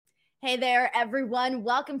Hey there, everyone.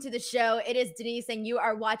 Welcome to the show. It is Denise, and you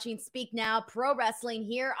are watching Speak Now Pro Wrestling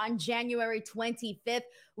here on January 25th.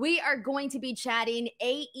 We are going to be chatting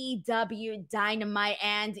AEW Dynamite,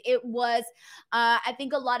 and it was, I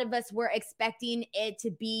think a lot of us were expecting it to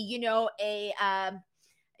be,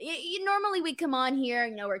 normally we come on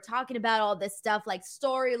here, we're talking about all this stuff like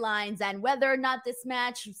storylines and whether or not this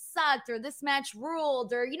match sucked or this match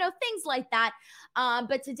ruled or, things like that.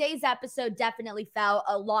 But today's episode definitely felt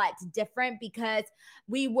a lot different because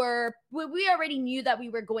we already knew that we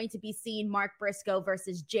were going to be seeing Mark Briscoe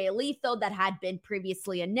versus Jay Lethal that had been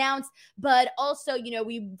previously announced. But also,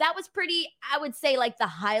 that was pretty, I would say, like the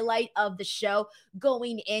highlight of the show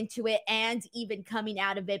going into it and even coming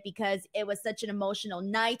out of it because it was such an emotional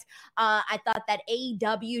night. I thought that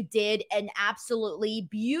AEW did an absolutely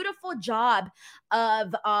beautiful job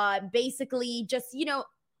of basically just,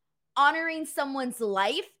 honoring someone's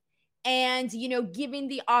life and, giving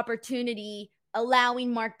the opportunity,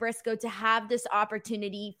 allowing Mark Briscoe to have this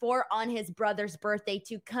opportunity on his brother's birthday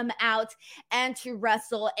to come out and to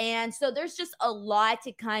wrestle. And so there's just a lot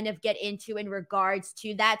to kind of get into in regards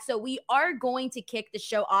to that. So we are going to kick the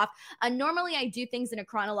show off. Normally I do things in a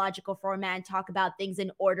chronological format and talk about things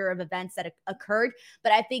in order of events that occurred.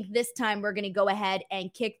 But I think this time we're going to go ahead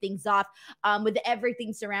and kick things off with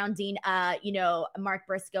everything surrounding, Mark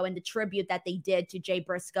Briscoe and the tribute that they did to Jay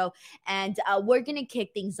Briscoe. And we're going to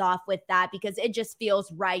kick things off with that because it just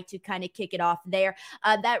feels right to kind of kick it off there.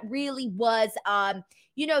 That really was,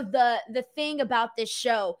 the thing about this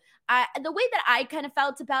show. The way that I kind of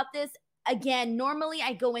felt about this, again, normally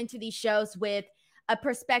I go into these shows with a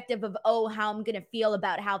perspective of, how I'm going to feel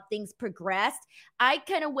about how things progressed. I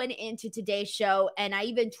kind of went into today's show and I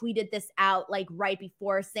even tweeted this out like right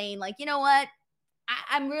before saying like, you know what?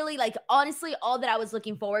 I'm really like, honestly, all that I was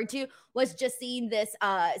looking forward to was just seeing this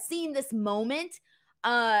moment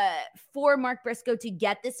for Mark Briscoe to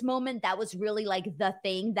get this moment. That was really like the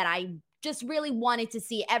thing that I just really wanted to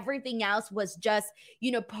see. Everything else was just,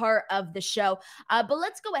 part of the show. But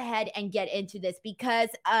let's go ahead and get into this because,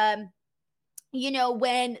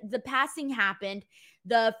 when the passing happened,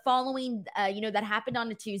 the following, that happened on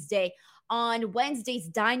a Tuesday. On Wednesday's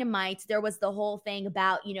Dynamite, there was the whole thing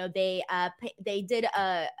about, they did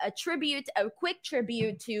a quick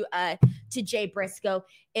tribute to Jay Briscoe.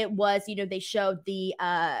 It was, they showed the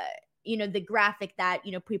graphic that,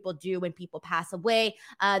 people do when people pass away.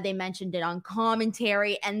 They mentioned it on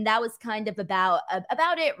commentary, and that was kind of about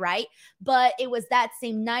it, right? But it was that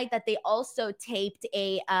same night that they also taped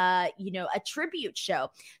a tribute show.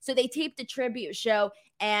 So they taped a tribute show,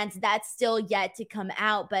 and that's still yet to come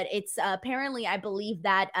out. But it's apparently, I believe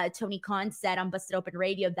that Tony Khan said on Busted Open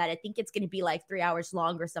Radio that I think it's going to be like 3 hours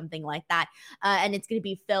long or something like that. And it's going to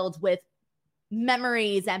be filled with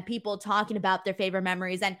memories and people talking about their favorite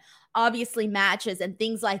memories and obviously matches and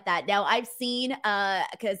things like that. Now I've seen,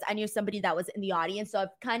 because I knew somebody that was in the audience, so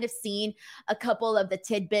I've kind of seen a couple of the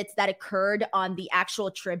tidbits that occurred on the actual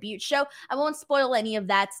tribute show. I won't spoil any of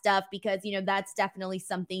that stuff because, that's definitely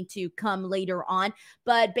something to come later on.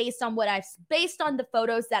 But based on the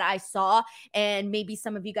photos that I saw, and maybe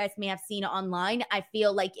some of you guys may have seen online, I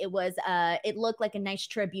feel like it looked like a nice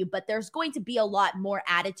tribute, but there's going to be a lot more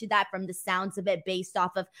added to that from the sounds of it based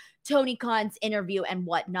off of Tony Khan's interview and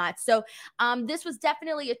whatnot. So this was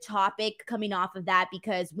definitely a topic coming off of that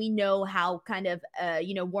because we know how kind of,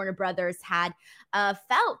 Warner Brothers had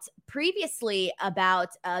felt previously about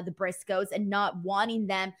the Briscoes and not wanting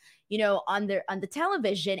them, on the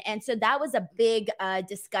television. And so that was a big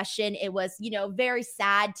discussion. It was, very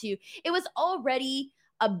sad it was already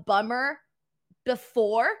a bummer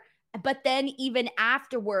before. But then even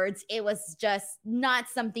afterwards, it was just not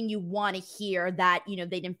something you want to hear that, they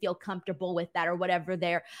didn't feel comfortable with that or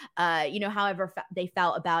whatever however they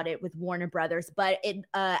felt about it with Warner Brothers. But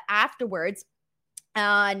afterwards,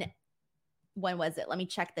 on when was it? Let me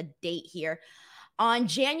check the date here. On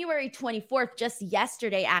January 24th, just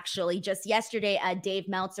yesterday, Dave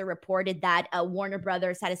Meltzer reported that Warner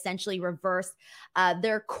Brothers had essentially reversed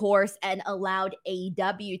their course and allowed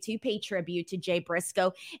AEW to pay tribute to Jay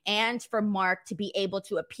Briscoe and for Mark to be able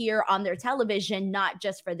to appear on their television, not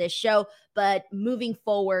just for this show, but moving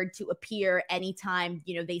forward to appear anytime,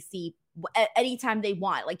 they see anytime they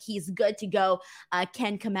want. Like, he's good to go,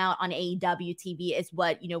 can come out on AEW TV is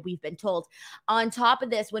what, we've been told. On top of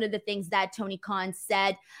this, one of the things that Tony Khan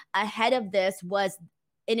said ahead of this was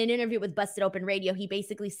in an interview with Busted Open Radio, he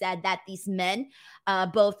basically said that these men,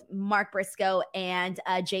 both Mark Briscoe and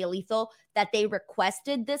Jay Lethal, that they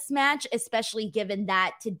requested this match, especially given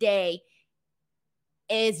that today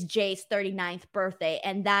is Jay's 39th birthday.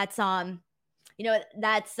 And that's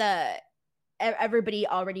everybody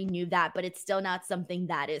already knew that, but it's still not something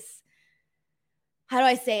that is, how do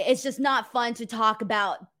I say it? It's just not fun to talk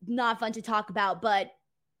about, but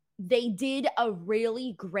they did a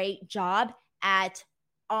really great job at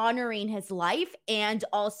honoring his life and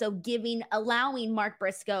also allowing Mark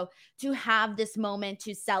Briscoe to have this moment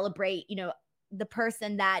to celebrate, the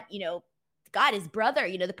person that, got his brother,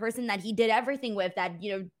 the person that he did everything with, that,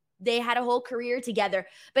 they had a whole career together,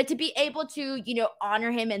 but to be able to,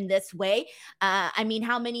 honor him in this way. I mean,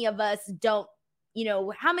 how many of us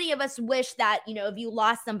wish that, if you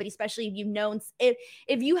lost somebody, especially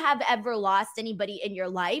if you have ever lost anybody in your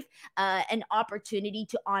life, an opportunity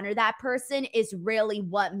to honor that person is really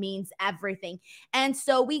what means everything. And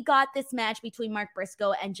so we got this match between Mark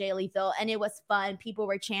Briscoe and Jay Lethal, and it was fun. People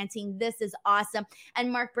were chanting, "This is awesome."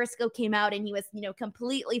 And Mark Briscoe came out and he was,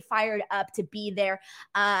 completely fired up to be there.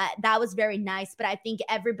 That was very nice, but I think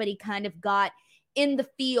everybody kind of got in the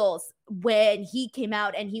feels when he came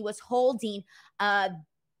out and he was holding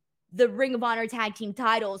the Ring of Honor tag team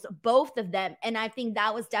titles, both of them. And I think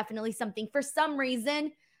that was definitely something, for some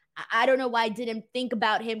reason, I don't know why I didn't think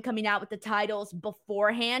about him coming out with the titles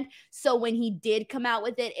beforehand. So when he did come out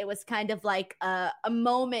with it, it was kind of like a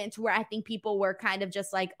moment where I think people were kind of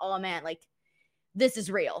just like, oh man, like, this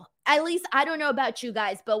is real. At least, I don't know about you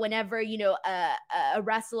guys, but whenever, a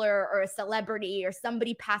wrestler or a celebrity or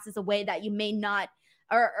somebody passes away that you may not,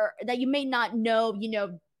 or that you may not know,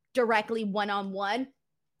 directly one-on-one,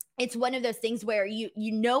 it's one of those things where you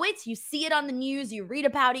see it on the news, you read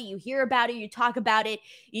about it, you hear about it, you talk about it,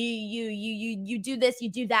 you do this,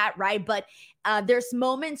 you do that, right? But there's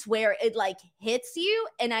moments where it like hits you,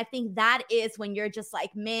 and I think that is when you're just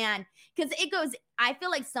like, man, because I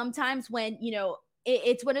feel like sometimes when,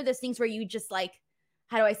 it's one of those things where you just like,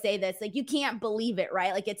 how do I say this? Like, you can't believe it,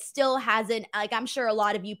 right? Like, it still hasn't, like, I'm sure a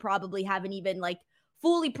lot of you probably haven't even like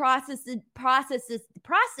fully processed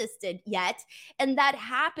it yet. And that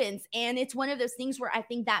happens. And it's one of those things where I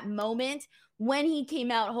think that moment when he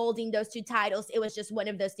came out holding those two titles, it was just one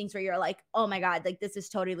of those things where you're like, oh my God, like, this is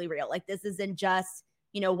totally real. Like, this isn't just,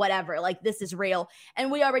 whatever, like, this is real.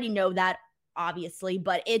 And we already know that, obviously,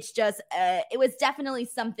 but it's just, it was definitely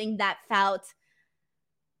something that felt,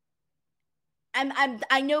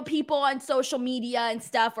 I know people on social media and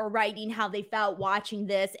stuff are writing how they felt watching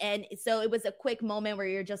this. And so it was a quick moment where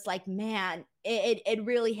you're just like, man, it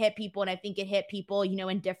really hit people. And I think it hit people,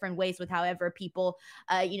 in different ways with however people,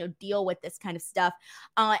 deal with this kind of stuff.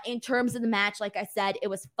 In terms of the match, like I said, it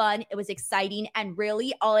was fun. It was exciting. And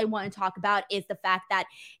really all I want to talk about is the fact that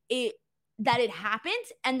it happened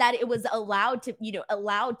and that it was allowed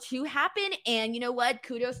to happen. And you know what?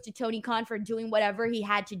 Kudos to Tony Khan for doing whatever he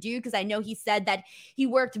had to do, because I know he said that he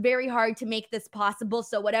worked very hard to make this possible.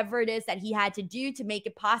 So whatever it is that he had to do to make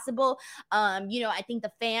it possible, I think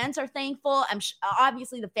the fans are thankful.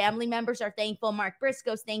 Obviously the family members are thankful. Mark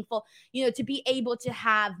Briscoe's thankful, to be able to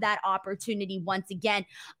have that opportunity once again.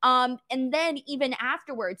 And then even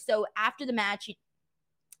afterwards, so after the match,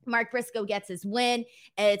 Mark Briscoe gets his win.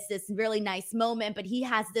 It's this really nice moment, but he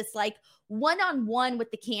has this like one-on-one with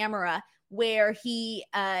the camera where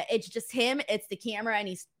it's just him, it's the camera, and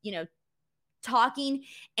he's, talking.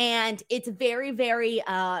 And it's very, very,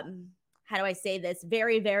 how do I say this?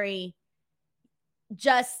 Very, very,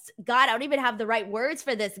 just, God, I don't even have the right words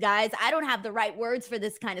for this, guys. I don't have the right words for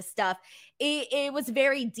this kind of stuff. It was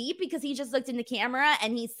very deep because he just looked in the camera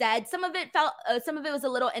and he said, some of it was a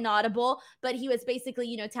little inaudible, but he was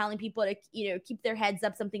basically, telling people to, keep their heads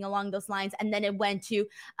up, something along those lines. And then it went to,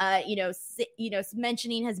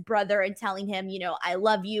 mentioning his brother and telling him, I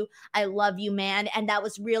love you, man. And that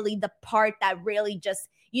was really the part that really just,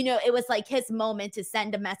 it was like his moment to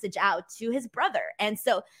send a message out to his brother. And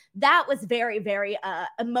so that was very, very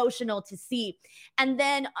emotional to see. And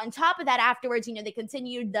then on top of that, afterwards, they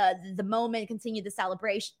continued the moment, continued the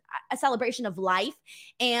celebration, a celebration of life.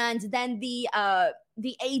 And then the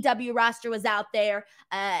AEW roster was out there,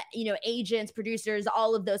 agents, producers,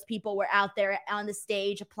 all of those people were out there on the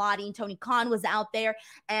stage applauding. Tony Khan was out there.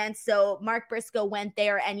 And so Mark Briscoe went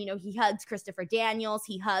there and, he hugged Christopher Daniels.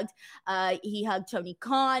 He hugged Tony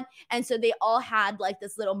Khan. And so they all had like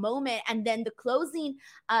this little moment. And then the closing,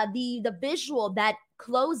 the visual that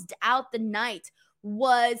closed out the night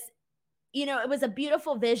was, it was a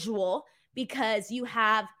beautiful visual because you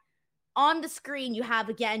have on the screen, you have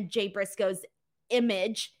again, Jay Briscoe's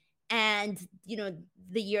image and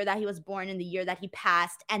the year that he was born and the year that he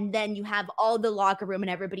passed, and then you have all the locker room and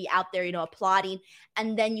everybody out there applauding,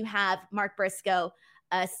 and then you have Mark Briscoe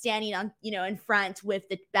standing on in front with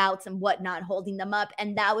the belts and whatnot, holding them up.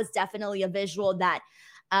 And that was definitely a visual that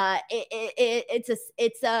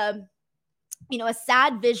it's a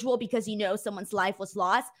sad visual because someone's life was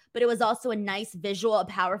lost, but it was also a nice visual, a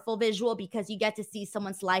powerful visual, because you get to see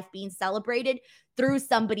someone's life being celebrated through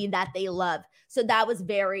somebody that they love. So that was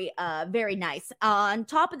very, very nice. On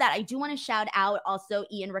top of that, I do want to shout out also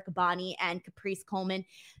Ian Riccaboni and Caprice Coleman.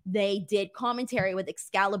 They did commentary with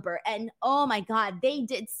Excalibur, and oh my God, they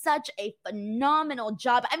did such a phenomenal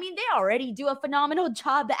job. I mean, they already do a phenomenal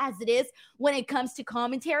job as it is when it comes to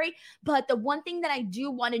commentary, but the one thing that I do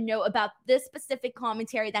want to know about this specific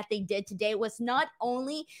commentary that they did today was not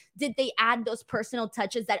only did they add those personal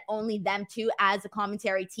touches that only them two as a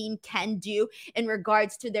commentary team can do in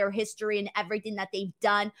regards to their history and everything that they've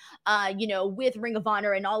done, with Ring of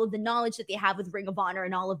Honor and all of the knowledge that they have with Ring of Honor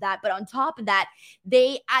and all of that. But on top of that,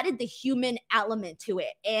 they added the human element to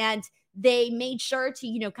it. And they made sure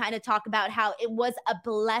to, kind of talk about how it was a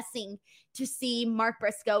blessing to see Mark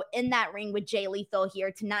Briscoe in that ring with Jay Lethal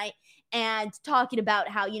here tonight, and talking about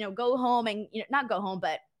how, go home and, not go home,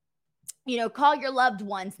 but, call your loved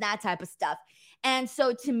ones, that type of stuff. And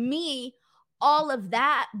so to me, all of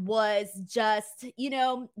that was just,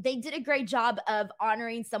 they did a great job of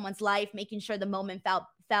honoring someone's life, making sure the moment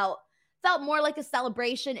felt more like a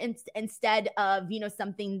celebration instead of,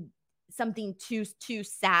 something too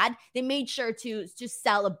sad. They made sure to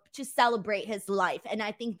celebrate his life. And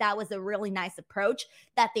I think that was a really nice approach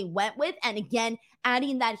that they went with. And again,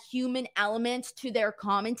 adding that human element to their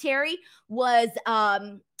commentary was,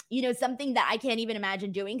 something that I can't even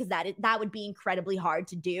imagine doing, because that would be incredibly hard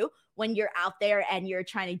to do when you're out there and you're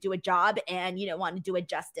trying to do a job and want to do it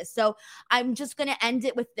justice. So I'm just going to end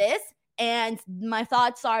it with this. And my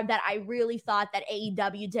thoughts are that I really thought that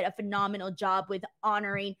AEW did a phenomenal job with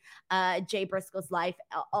honoring Jay Briscoe's life,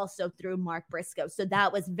 also through Mark Briscoe. So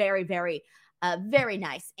that was very, very, very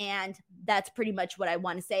nice. And that's pretty much what I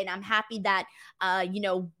want to say. And I'm happy that,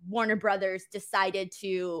 Warner Brothers decided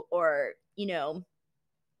to,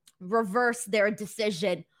 reverse their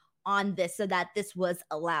decision on this so that this was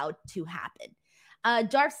allowed to happen.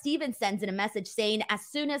 Darth Stevens sends in a message saying, as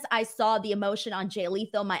soon as I saw the emotion on Jay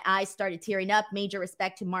Lethal, my eyes started tearing up. Major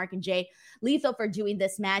respect to Mark and Jay Lethal for doing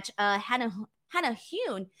this match. Hannah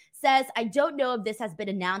Hune says, I don't know if this has been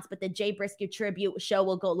announced, but the Jay Briscoe tribute show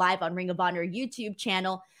will go live on Ring of Honor YouTube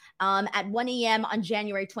channel at 1 a.m. on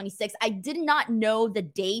January 26th. I did not know the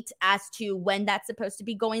date as to when that's supposed to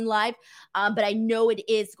be going live, but I know it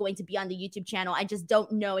is going to be on the YouTube channel. I just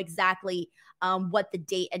don't know exactly what the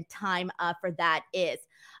date and time for that is.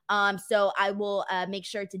 So I will make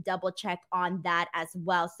sure to double check on that as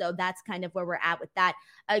well. So that's kind of where we're at with that.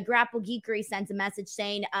 Grapple Geekery sends a message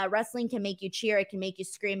saying, wrestling can make you cheer, it can make you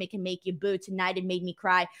scream, it can make you boo. Tonight it made me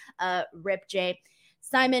cry. Rip Jay.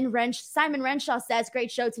 Simon Renshaw says, great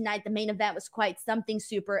show tonight. The main event was quite something,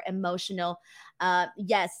 super emotional.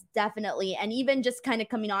 Yes, definitely. And even just kind of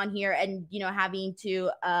coming on here and, having to,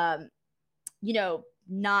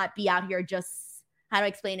 not be out here just, how do I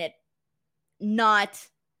explain it? Not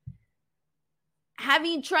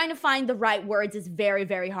trying to find the right words is very,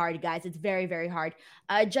 very hard, guys. It's very, very hard.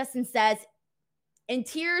 Justin says, in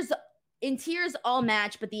tears all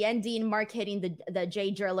match, but the ending, Mark hitting the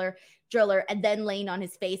Jay driller and then laying on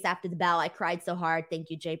his face after the bell. I cried so hard. Thank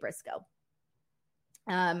you, Jay Briscoe.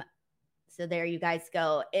 So there you guys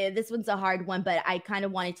go. This one's a hard one, but I kind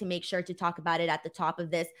of wanted to make sure to talk about it at the top of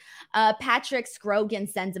this. Patrick Scrogan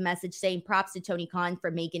sends a message saying, props to Tony Khan for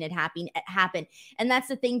making it happen. And that's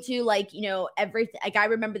the thing too, everything. Like, I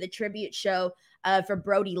remember the tribute show for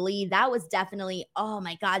Brody Lee. That was definitely, oh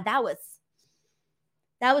my God, that was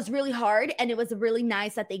really hard. And it was really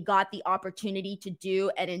nice that they got the opportunity to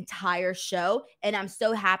do an entire show. And I'm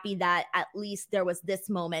so happy that at least there was this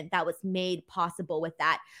moment that was made possible with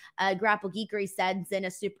that. Grapple Geekery sends in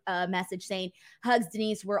a message saying, hugs,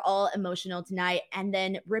 Denise, we're all emotional tonight. And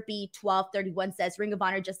then Rippy1231 says, Ring of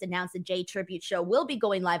Honor just announced the Jay tribute show will be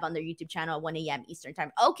going live on their YouTube channel at 1 a.m. Eastern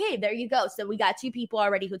time. Okay, there you go. So we got two people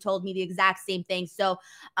already who told me the exact same thing. So,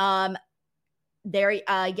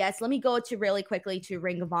 yes, let me go to really quickly to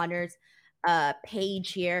Ring of Honor's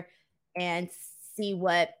page here and see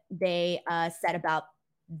what they said about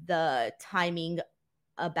the timing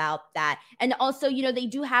about that. And also, they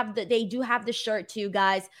do have the shirt too,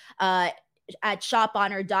 guys, at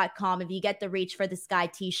shophonor.com. If you get the Reach for the Sky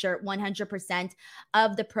t-shirt, 100%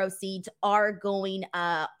 of the proceeds are going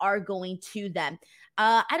to them.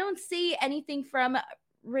 I don't see anything from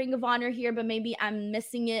Ring of Honor here, but maybe I'm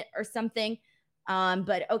missing it or something.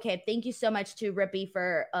 But okay, thank you so much to Rippy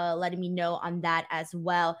for letting me know on that as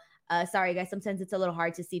well. Sorry, guys, sometimes it's a little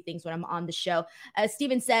hard to see things when I'm on the show.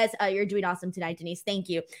 Steven says, you're doing awesome tonight, Denise. Thank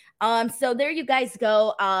you. So there you guys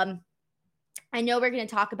go. I know we're going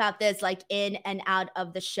to talk about this like in and out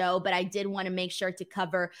of the show, but I did want to make sure to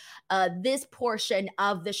cover this portion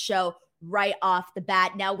of the show right off the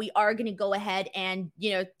bat. Now we are going to go ahead and,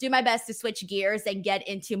 do my best to switch gears and get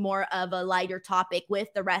into more of a lighter topic with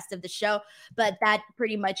the rest of the show. But that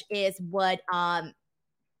pretty much is what, people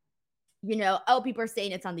are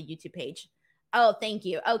saying it's on the YouTube page. Oh, thank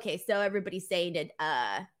you. Okay. So everybody's saying it,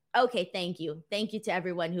 okay, thank you. Thank you to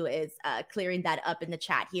everyone who is clearing that up in the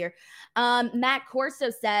chat here. Matt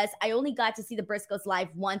Corso says, I only got to see the Briscoes live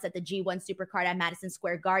once at the G1 Supercard at Madison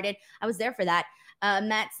Square Garden. I was there for that.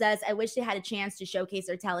 Matt says, I wish they had a chance to showcase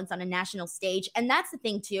their talents on a national stage. And that's the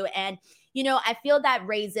thing too. And, I feel that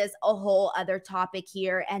raises a whole other topic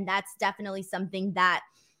here. And that's definitely something that,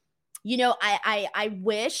 I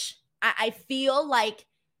wish, I feel like,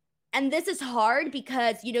 and this is hard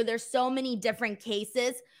because, there's so many different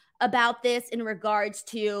cases about this in regards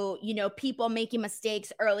to, people making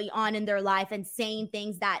mistakes early on in their life and saying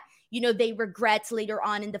things that, they regret later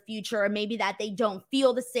on in the future, or maybe that they don't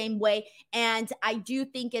feel the same way. And I do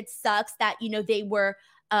think it sucks that, they were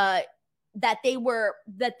they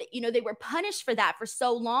were punished for that for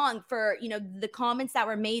so long, for, the comments that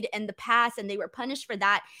were made in the past, and they were punished for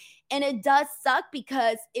that. And it does suck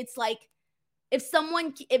because it's like, if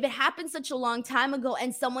it happened such a long time ago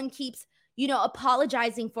and someone keeps,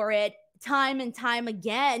 apologizing for it time and time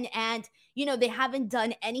again, and, they haven't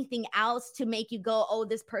done anything else to make you go, oh,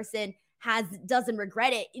 this person doesn't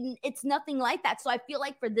regret it. It's nothing like that. So I feel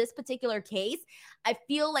like for this particular case, I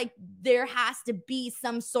feel like there has to be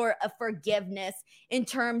some sort of forgiveness in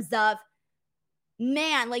terms of,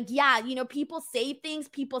 man, like, yeah, people say things,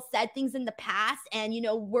 people said things in the past, and,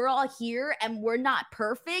 we're all here and we're not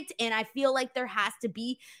perfect. And I feel like there has to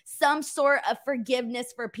be some sort of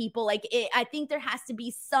forgiveness for people. Like, I think there has to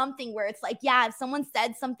be something where it's like, yeah, if someone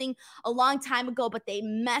said something a long time ago, but they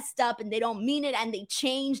messed up and they don't mean it and they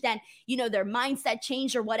changed and, their mindset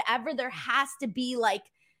changed or whatever, there has to be like,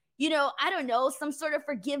 I don't know, some sort of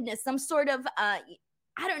forgiveness, some sort of, I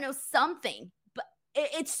don't know, something.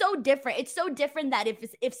 It's so different. It's so different that if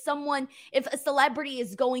a celebrity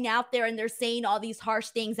is going out there and they're saying all these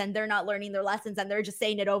harsh things and they're not learning their lessons and they're just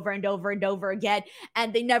saying it over and over and over again,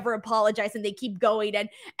 and they never apologize and they keep going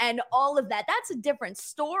and all of that, that's a different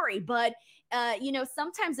story. But,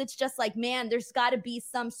 sometimes it's just like, man, there's got to be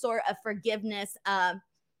some sort of forgiveness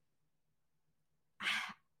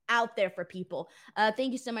out there for people.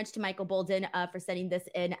 Thank you so much to Michael Bolden for sending this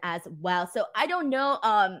in as well. So I don't know,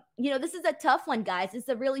 this is a tough one, guys. It's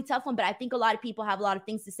a really tough one, but I think a lot of people have a lot of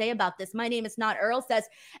things to say about this. My name is not Earl says,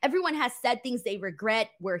 everyone has said things they regret.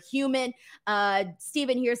 We're human.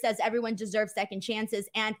 Steven here says, everyone deserves second chances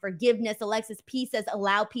and forgiveness. Alexis P says,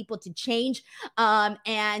 allow people to change.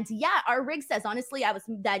 And yeah, our Rig says, honestly,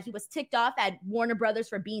 he was ticked off at Warner Brothers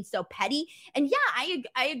for being so petty. And yeah,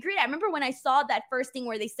 I agree. I remember when I saw that first thing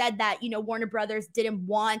where they said that, Warner Brothers didn't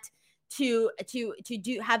want to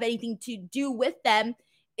have anything to do with them.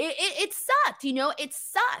 It sucked, it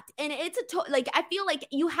sucked. And it's I feel like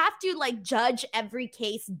you have to like judge every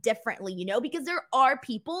case differently, because there are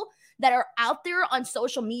people that are out there on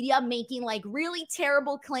social media making like really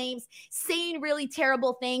terrible claims, saying really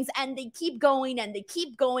terrible things, and they keep going and they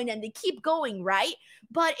keep going and they keep going, right?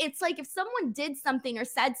 But it's like, if someone did something or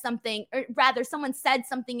said something, or rather someone said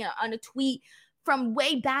something on a tweet from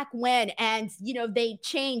way back when, and they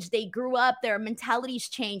changed, they grew up, their mentalities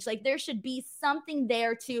changed, like there should be something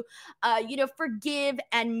there to forgive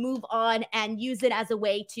and move on and use it as a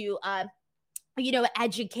way to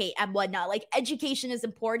educate and whatnot. Like, education is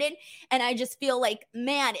important. And I just feel like,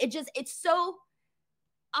 man, it's so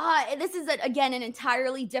this is again an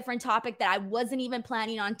entirely different topic that I wasn't even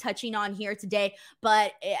planning on touching on here today,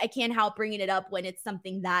 but I can't help bringing it up when it's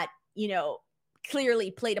something that clearly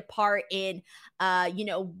played a part in,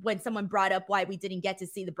 when someone brought up why we didn't get to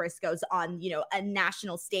see the Briscoes on, a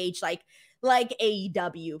national stage like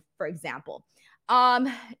AEW, for example. And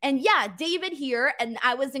yeah, David here, and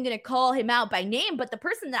I wasn't going to call him out by name, but the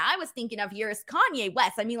person that I was thinking of here is Kanye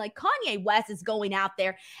West. I mean, like, Kanye West is going out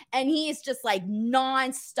there and he is just like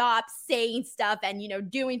nonstop saying stuff and,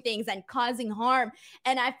 doing things and causing harm.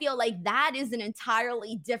 And I feel like that is an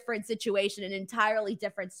entirely different situation, an entirely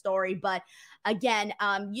different story. But again,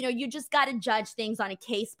 you just got to judge things on a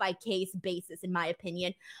case-by-case basis, in my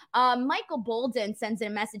opinion. Michael Bolden sends in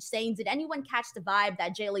a message saying, did anyone catch the vibe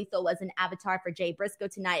that Jay Lethal was an avatar for Jay Briscoe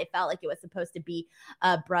tonight? It felt like it was supposed to be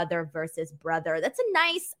brother versus brother. That's a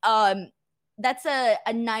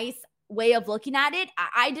nice way of looking at it.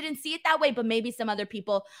 I didn't see it that way, but maybe some other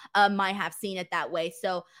people might have seen it that way.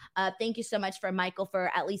 So thank you so much for Michael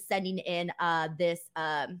for at least sending in this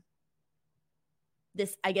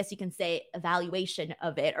this, I guess you can say, evaluation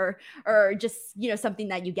of it, or just, something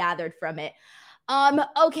that you gathered from it.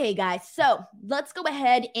 Okay, guys, so let's go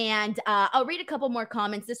ahead and I'll read a couple more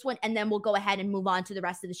comments, this one, and then we'll go ahead and move on to the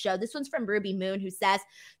rest of the show. This one's from Ruby Moon, who says,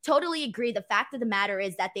 totally agree. The fact of the matter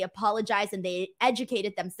is that they apologized and they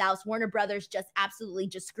educated themselves. Warner Brothers just absolutely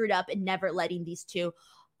just screwed up in never letting these two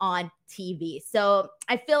on TV. So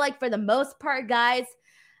I feel like for the most part, guys,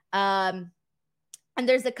 and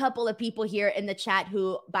there's a couple of people here in the chat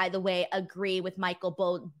who, by the way, agree with Michael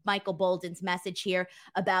Bolden's message here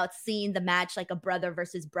about seeing the match like a brother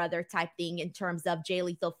versus brother type thing in terms of Jay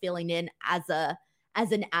Lethal filling in as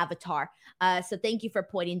an avatar. So thank you for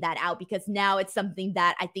pointing that out, because now it's something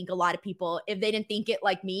that I think a lot of people, if they didn't think it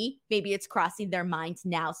like me, maybe it's crossing their minds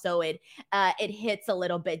now. So it hits a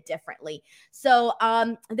little bit differently. So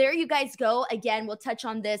there you guys go. Again, we'll touch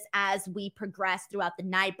on this as we progress throughout the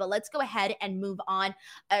night, but let's go ahead and move on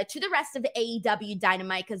to the rest of the AEW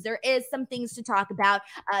Dynamite, because there is some things to talk about.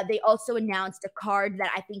 They also announced a card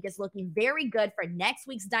that I think is looking very good for next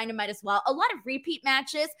week's Dynamite as well. A lot of repeat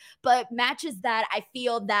matches, but matches that I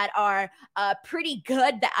feel that are pretty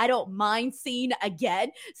good, that I don't mind seeing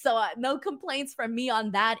again. So no complaints from me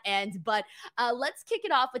on that end. But let's kick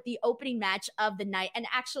it off with the opening match of the night. And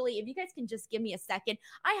actually, if you guys can just give me a second,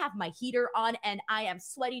 I have my heater on and I am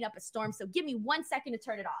sweating up a storm. So give me 1 second to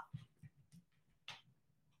turn it off.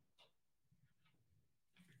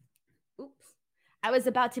 Oops. I was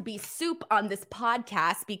about to be soup on this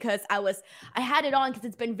podcast because I had it on because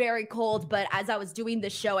it's been very cold, but as I was doing the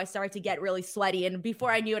show, I started to get really sweaty. And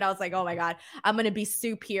before I knew it, I was like, oh my God, I'm going to be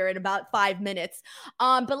soup here in about 5 minutes.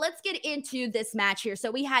 But let's get into this match here.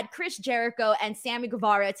 So we had Chris Jericho and Sammy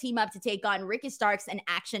Guevara team up to take on Ricky Starks and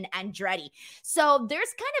Action Andretti. So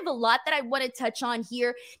there's kind of a lot that I want to touch on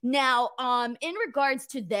here. Now, in regards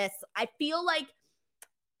to this, I feel like,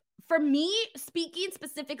 for me, speaking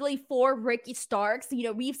specifically for Ricky Starks,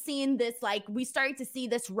 we've seen this, we started to see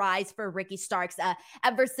this rise for Ricky Starks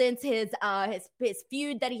ever since his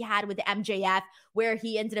feud that he had with MJF, where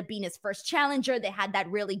he ended up being his first challenger. They had that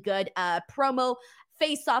really good promo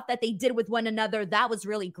face-off that they did with one another. That was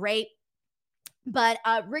really great. But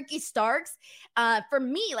Ricky Starks, for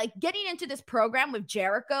me, getting into this program with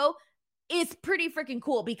Jericho is pretty freaking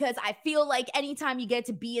cool, because I feel like anytime you get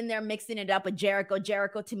to be in there mixing it up with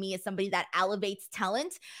Jericho to me is somebody that elevates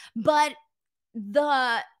talent. But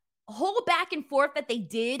the whole back and forth that they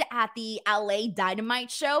did at the LA Dynamite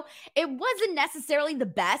show, it wasn't necessarily the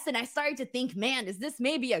best. And I started to think, man, is this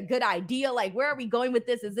maybe a good idea? Where are we going with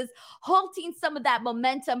this? Is this halting some of that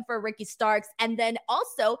momentum for Ricky Starks? And then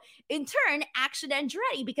also, in turn, Action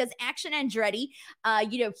Andretti, because Action Andretti,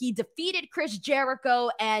 he defeated Chris Jericho,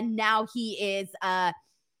 and now he is,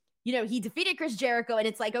 he defeated Chris Jericho, and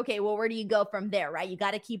it's like, okay, well, where do you go from there, right? You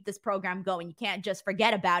got to keep this program going. You can't just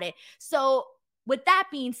forget about it. So with that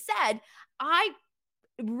being said, I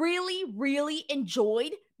really, really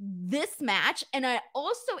enjoyed this match. And I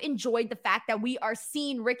also enjoyed the fact that we are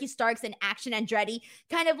seeing Ricky Starks and Action Andretti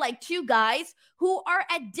kind of like two guys who are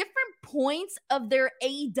at different points of their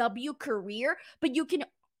AEW career, but you can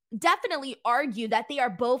definitely argue that they are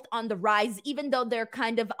both on the rise, even though they're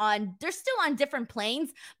they're still on different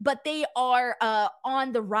planes, but they are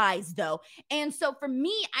on the rise though. And so for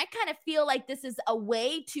me, I kind of feel like this is a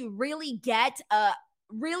way to really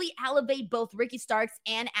really elevate both Ricky Starks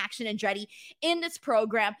and Action Andretti in this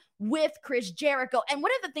program with Chris Jericho. And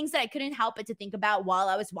one of the things that I couldn't help but to think about while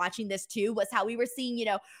I was watching this too was how we were seeing,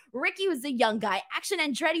 Ricky, who's a young guy, Action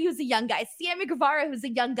Andretti, who's a young guy, Sammy Guevara, who's a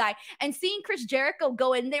young guy, and seeing Chris Jericho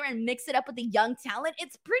go in there and mix it up with the young talent.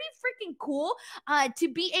 It's pretty freaking cool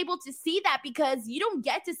to be able to see that, because you don't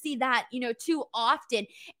get to see that, too often.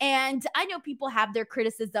 And I know people have their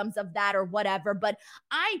criticisms of that or whatever, but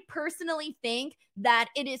I personally think that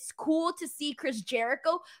it is cool to see Chris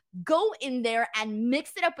Jericho go in there and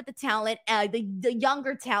mix it up with the talent, the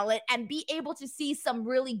younger talent, and be able to see some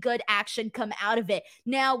really good action come out of it.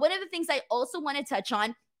 Now, one of the things I also want to touch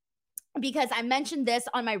on, because I mentioned this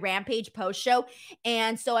on my Rampage post show,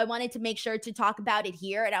 and so I wanted to make sure to talk about it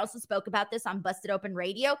here. And I also spoke about this on Busted Open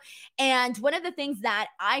Radio. And one of the things that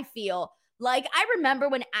I feel I remember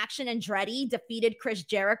when Action Andretti defeated Chris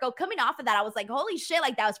Jericho. Coming off of that, I was like, holy shit,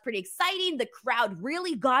 that was pretty exciting. The crowd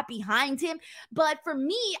really got behind him. But for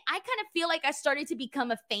me, I kind of feel like I started to become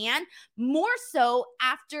a fan more so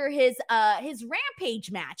after his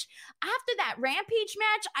Rampage match. After that Rampage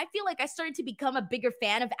match, I feel like I started to become a bigger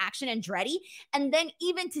fan of Action Andretti. And then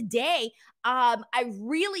even today, I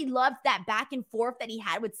really loved that back and forth that he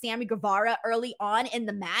had with Sammy Guevara early on in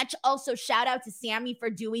the match. Also, shout out to Sammy for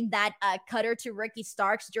doing that cutter to Ricky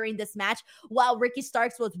Starks during this match while Ricky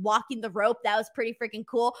Starks was walking the rope. That was pretty freaking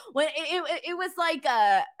cool. When it was like,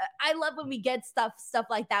 I love when we get stuff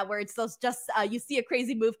like that where it's just you see a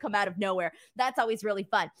crazy move come out of nowhere. That's always really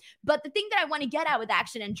fun. But the thing that I want to get at with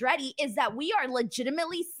Action Andretti is that we are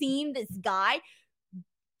legitimately seeing this guy.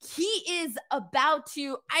 He is about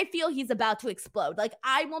to, I feel he's about to explode. Like,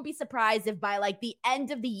 I won't be surprised if by like the end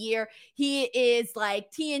of the year, he is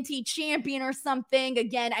like TNT champion or something.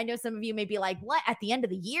 Again, I know some of you may be like, what, at the end of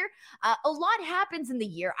the year? A lot happens in the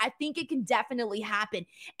year. I think it can definitely happen.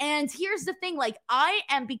 And here's the thing, like, I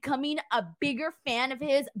am becoming a bigger fan of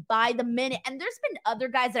his by the minute. And there's been other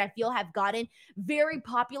guys that I feel have gotten very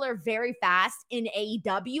popular very fast in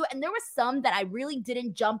AEW. And there was some that I really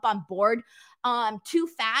didn't jump on board too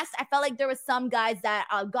fast. I felt like there was some guys that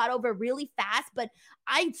got over really fast, but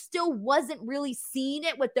I still wasn't really seeing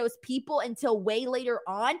it with those people until way later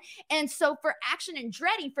on. And so for Action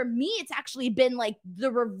Andretti, for me, it's actually been like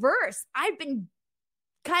the reverse. I've been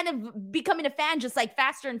kind of becoming a fan just like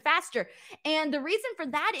faster and faster. And the reason for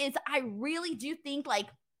that is I really do think like,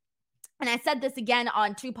 and I said this again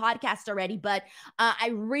on 2 podcasts already, but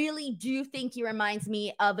I really do think he reminds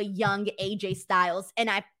me of a young AJ Styles. And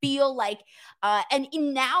I feel like, and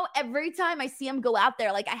now every time I see him go out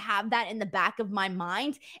there, like I have that in the back of my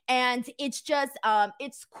mind. And it's just,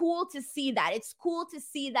 it's cool to see that. It's cool to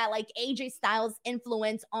see that like AJ Styles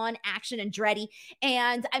influence on Action Andretti.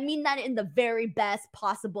 And I mean that in the very best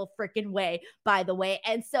possible freaking way, by the way.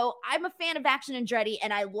 And so I'm a fan of Action Andretti,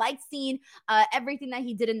 and I like seeing everything that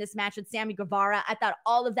he did in this match with Sammy Guevara. I thought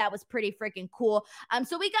all of that was pretty freaking cool.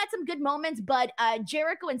 So we got some good moments, but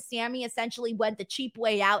Jericho and Sammy essentially went the cheap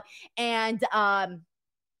way out, and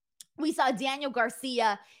we saw Daniel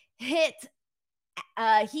Garcia hit.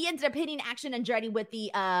 He ended up hitting Action Andretti with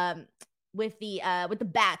the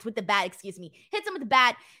bat. Excuse me, hits him with the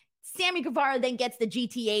bat. Sammy Guevara then gets the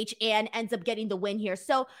GTH and ends up getting the win here.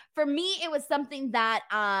 So for me, it was something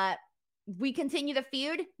that we continue the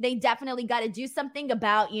feud. They definitely got to do something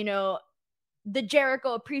about, you know, the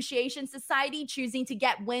Jericho Appreciation Society choosing to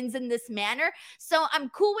get wins in this manner. So I'm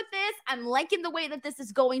cool with this. I'm liking the way that this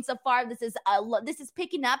is going so far. This is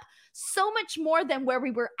picking up so much more than where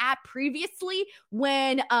we were at previously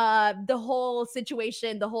when the whole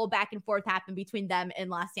situation, the whole back and forth happened between them in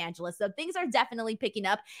Los Angeles. So things are definitely picking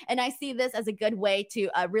up, and I see this as a good way to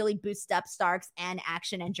really boost up Starks and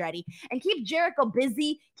Action Andretti and keep Jericho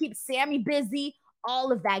busy, keep Sammy busy,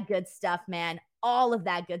 all of that good stuff, man. All of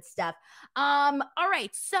that good stuff. All right,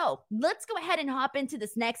 so let's go ahead and hop into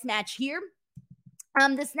this next match here.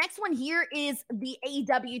 This next one here is the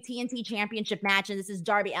AEW TNT Championship match, and this is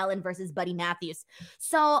Darby Allin versus Buddy Mathews.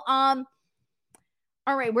 So, all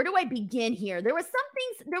right, where do I begin here? There was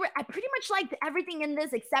some things, I pretty much liked everything in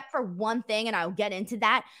this except for one thing, and I'll get into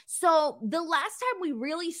that. So the last time we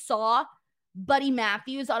really saw Buddy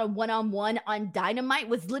Mathews on a one-on-one on Dynamite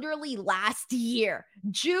was literally last year.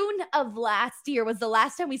 June of last year was the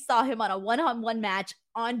last time we saw him on a one-on-one match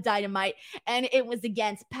on Dynamite, and it was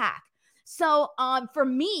against Pac. So for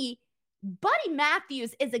me, Buddy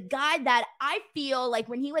Mathews is a guy that I feel like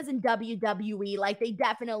when he was in WWE, like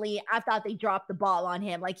I thought they dropped the ball on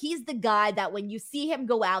him. Like he's the guy that when you see him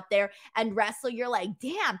go out there and wrestle, you're like,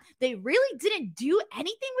 damn, they really didn't do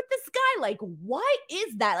anything with this guy. Like, what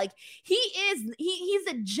is that? Like he's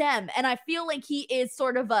a gem. And I feel like he is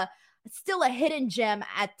sort of still a hidden gem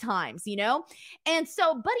at times, you know? And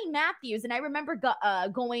so Buddy Mathews, and I remember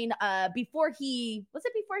going before he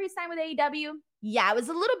signed with AEW? Yeah, it was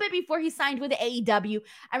a little bit before he signed with AEW.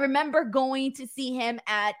 I remember going to see him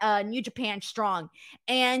at New Japan Strong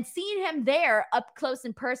and seeing him there up close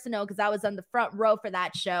and personal because I was on the front row for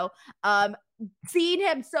that show. Seeing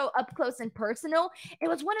him so up close and personal, it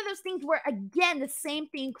was one of those things where, again, the same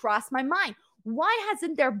thing crossed my mind. Why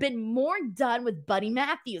hasn't there been more done with Buddy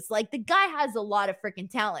Mathews? Like, the guy has a lot of freaking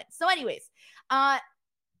talent. So anyways,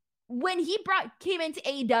 when he came into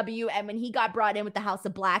AEW and when he got brought in with the House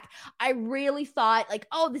of Black, I really thought like,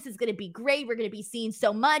 oh, this is going to be great. We're going to be seeing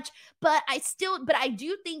so much. But I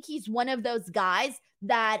do think he's one of those guys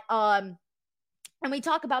that, and we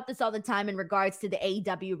talk about this all the time in regards to the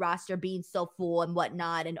AEW roster being so full and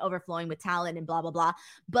whatnot and overflowing with talent and blah, blah, blah.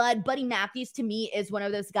 But Buddy Mathews to me is one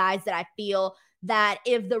of those guys that I feel that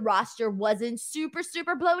if the roster wasn't super,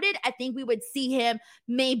 super bloated, I think we would see him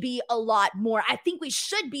maybe a lot more. I think we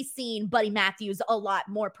should be seeing Buddy Mathews a lot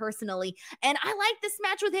more personally. And I like this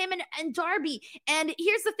match with him and Darby. And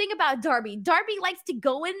here's the thing about Darby. Darby likes to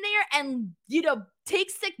go in there and, you know, take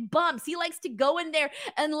sick bumps. He likes to go in there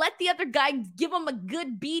and let the other guy give him a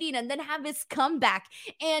good beating and then have his comeback.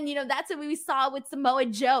 And, that's what we saw with Samoa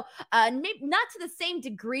Joe. Maybe not to the same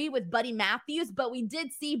degree with Buddy Mathews, but we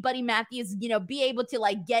did see Buddy Mathews, be able to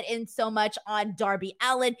like get in so much on Darby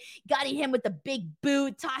Allin, gutting him with the big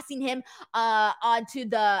boot, tossing him onto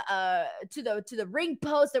the ring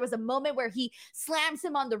post. There was a moment where he slams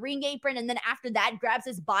him on the ring apron, and then after that grabs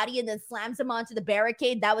his body and then slams him onto the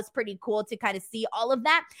barricade. That was pretty cool to kind of see all of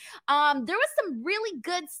that. There was some really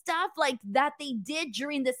good stuff like that they did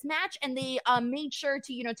during this match, and they made sure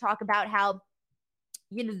to talk about how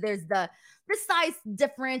there's the size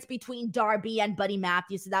difference between Darby and Buddy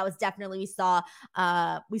Mathews. So that was definitely, we saw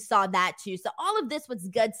that too. So all of this was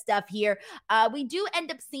good stuff here. We do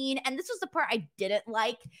end up seeing, and this was the part I didn't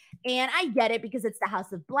like, and I get it because it's the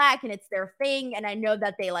House of Black and it's their thing. And I know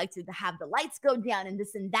that they like to have the lights go down and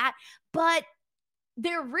this and that, but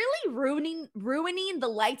they're really ruining the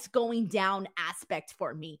lights going down aspect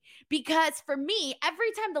for me, because for me,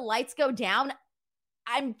 every time the lights go down,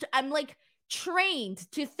 I'm like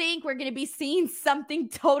trained to think we're going to be seeing something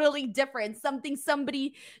totally different,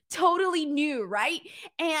 somebody totally new, right?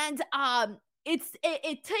 And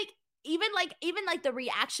it took even like the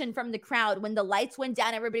reaction from the crowd when the lights went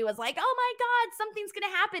down. Everybody was like, oh my God, something's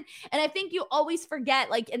gonna happen. And I think you always forget,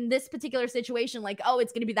 like in this particular situation, like, oh,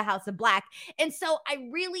 it's gonna be the House of Black. And so I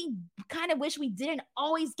really kind of wish we didn't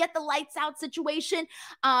always get the lights out situation.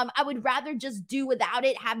 I would rather just do without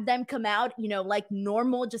it, have them come out, like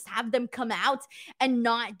normal, just have them come out and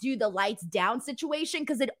not do the lights down situation,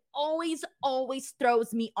 because it always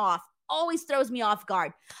throws me off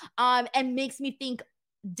guard, and makes me think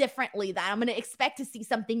differently, that I'm going to expect to see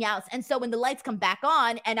something else. And so when the lights come back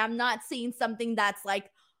on and I'm not seeing something that's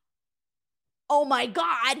like, oh my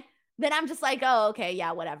God, then I'm just like, oh, okay,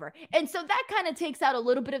 yeah, whatever. And so that kind of takes out a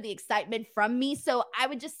little bit of the excitement from me. So I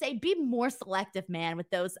would just say be more selective, man,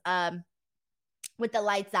 with those, with the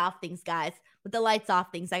lights off things, guys. With the lights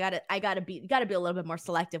off things, I gotta be a little bit more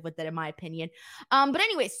selective with it, in my opinion. But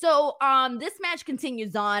anyway, so this match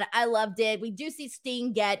continues on. I loved it. We do see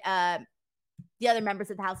Sting get the other members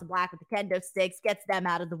of the House of Black with the kendo sticks, gets them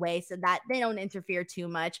out of the way so that they don't interfere too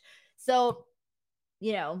much. So,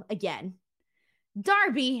 again,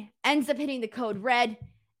 Darby ends up hitting the code red,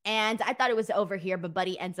 and I thought it was over here, but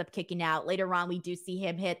Buddy ends up kicking out. Later on, we do see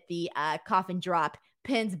him hit the coffin drop,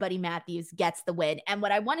 pins Buddy Mathews, gets the win. And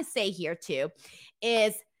what I want to say here too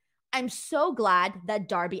is I'm so glad that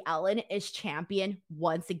Darby Allin is champion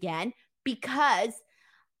once again, because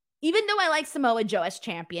even though I like Samoa Joe as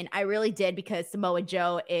champion, I really did, because Samoa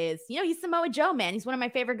Joe is, he's Samoa Joe, man. He's one of my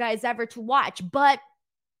favorite guys ever to watch. But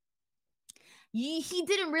he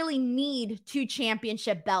didn't really need 2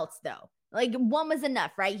 championship belts, though. Like, one was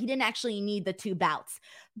enough, right? He didn't actually need the 2 belts.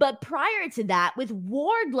 But prior to that, with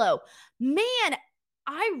Wardlow, man,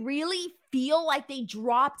 I really feel like they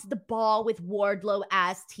dropped the ball with Wardlow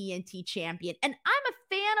as TNT champion. And I'm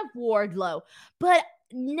a fan of Wardlow, but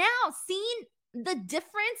now seeing the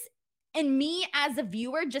difference in me as a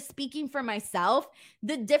viewer, just speaking for myself,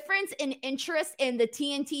 the difference in interest in the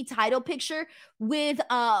TNT title picture with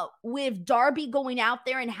Darby going out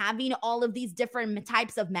there and having all of these different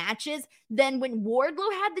types of matches than when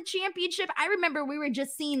Wardlow had the championship. I remember we were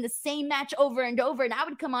just seeing the same match over and over, and I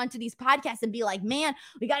would come on to these podcasts and be like, man,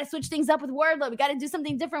 we got to switch things up with Wardlow. We got to do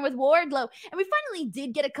something different with Wardlow. And we finally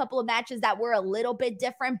did get a couple of matches that were a little bit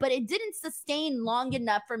different, but it didn't sustain long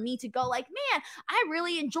enough for me to go like, man, I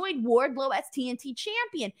really enjoyed Wardlow as TNT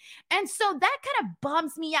champion. And so that kind of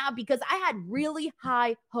bums me out, because I had really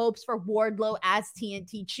high hopes for Wardlow as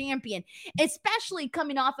TNT champion, especially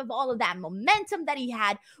coming off of all of that momentum that he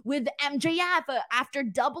had with MJF after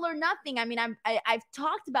Double or Nothing. I mean, I've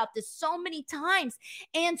talked about this so many times.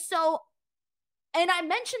 And I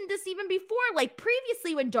mentioned this even before, like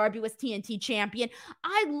previously when Darby was TNT champion,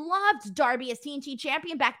 I loved Darby as TNT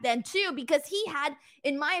champion back then too, because he had,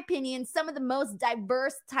 in my opinion, some of the most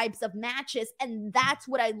diverse types of matches. And that's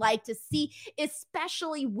what I like to see,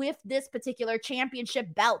 especially with this particular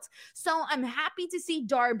championship belt. So I'm happy to see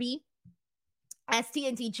Darby as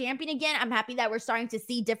TNT champion again. I'm happy that we're starting to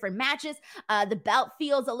see different matches. The belt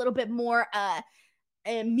feels a little bit more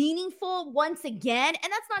meaningful once again.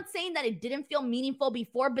 And that's not saying that it didn't feel meaningful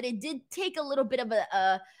before, but it did take a little bit of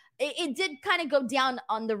it did kind of go down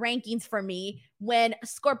on the rankings for me when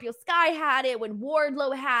Scorpio Sky had it, when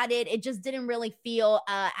Wardlow had it. It just didn't really feel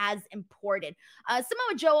as important.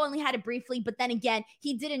 Samoa Joe only had it briefly, but then again,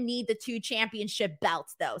 he didn't need the 2 championship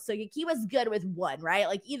belts though. So he was good with 1, right?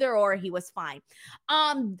 Like either or, he was fine.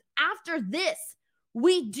 After this,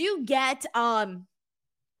 we do get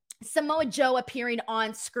Samoa Joe appearing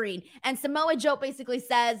on screen. And Samoa Joe basically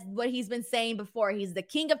says what he's been saying before. He's the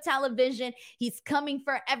king of television. He's coming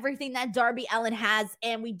for everything that Darby Allin has.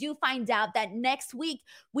 And we do find out that next week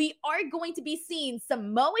we are going to be seeing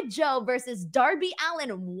Samoa Joe versus Darby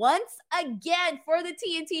Allin once again for the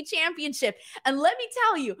TNT Championship. And let me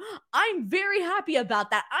tell you, I'm very happy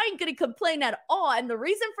about that. I ain't going to complain at all. And the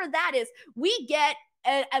reason for that is we get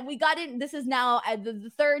and we got in. This is now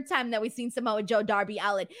the third time that we've seen Samoa Joe, Darby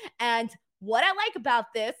Allin. And what I like about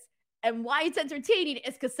this and why it's entertaining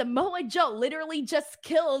is because Samoa Joe literally just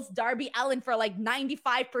kills Darby Allin for like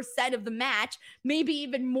 95% of the match, maybe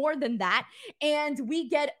even more than that. And we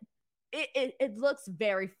get it looks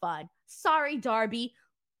very fun. Sorry, Darby.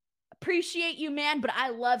 Appreciate you, man, but I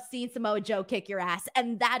love seeing Samoa Joe kick your ass,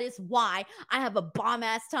 and that is why I have a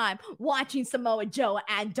bomb-ass time watching Samoa Joe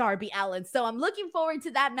and Darby Allin. So I'm looking forward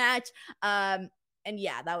to that match, and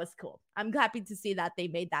yeah, that was cool. I'm happy to see that they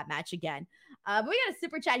made that match again. But we got a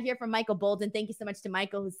super chat here from Michael Bolden. Thank you so much to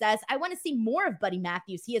Michael, who says, I want to see more of Buddy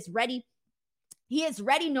Mathews. He is ready. He is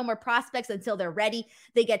ready. No more prospects until they're ready.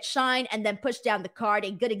 They get shine and then push down the card.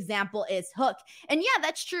 A good example is Hook. And yeah,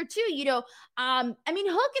 that's true too. I mean,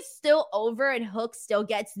 Hook is still over and Hook still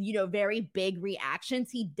gets, very big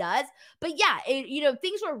reactions. He does. But yeah,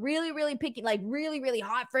 things were really, really picking, like really, really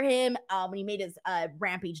hot for him when he made his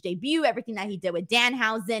Rampage debut, everything that he did with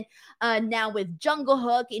Danhausen. Now with Jungle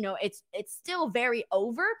Hook, it's still very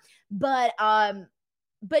over.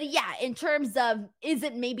 But yeah, in terms of, is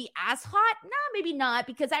it maybe as hot? No, maybe not,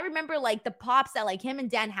 because I remember like the pops that like him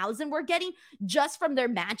and Danhausen were getting just from their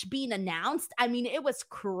match being announced. I mean, it was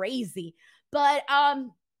crazy. But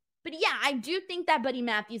yeah, I do think that Buddy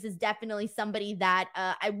Mathews is definitely somebody that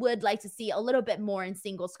I would like to see a little bit more in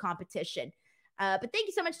singles competition. But thank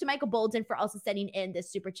you so much to Michael Bolden for also sending in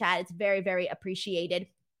this super chat. It's very, very appreciated.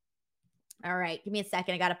 All right, give me a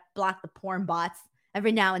second. I got to block the porn bots.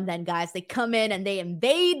 Every now and then, guys, they come in and they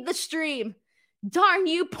invade the stream. Darn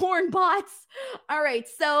you, porn bots. All right,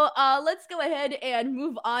 so let's go ahead and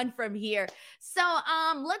move on from here. So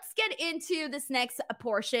let's get into this next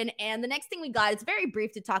portion. And the next thing we got is very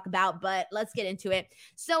brief to talk about, but let's get into it.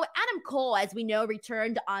 So Adam Cole, as we know,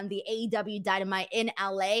 returned on the AEW Dynamite in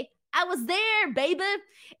LA. I was there, baby.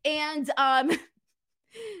 And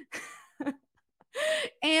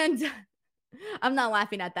and I'm not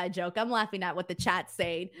laughing at that joke. I'm laughing at what the chat's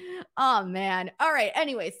saying. Oh, man. All right.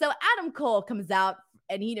 Anyway, so Adam Cole comes out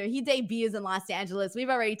and he debuts in Los Angeles. We've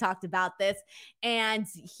already talked about this. And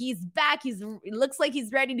he's back. It looks like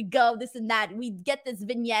he's ready to go, this and that. We get this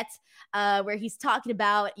vignette where he's talking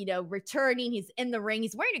about, returning. He's in the ring.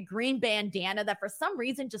 He's wearing a green bandana that for some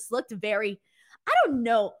reason just looked very, I don't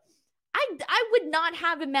know. I would not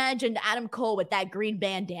have imagined Adam Cole with that green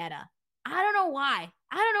bandana. I don't know why.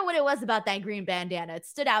 I don't know what it was about that green bandana. It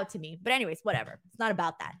stood out to me. But anyways, whatever. It's not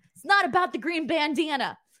about that. It's not about the green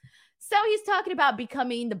bandana. So he's talking about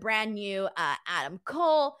becoming the brand new Adam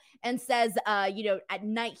Cole and says, at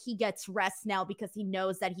night he gets rest now because he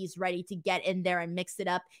knows that he's ready to get in there and mix it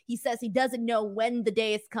up. He says he doesn't know when the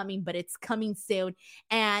day is coming, but it's coming soon.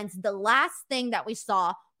 And the last thing that we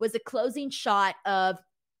saw was a closing shot of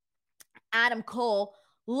Adam Cole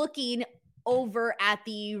looking over at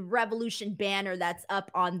the Revolution banner that's up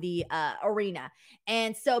on the arena.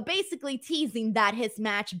 And so basically teasing that his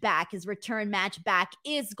return match back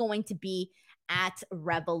is going to be at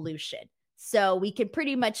Revolution. So we can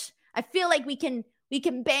pretty much, I feel like we can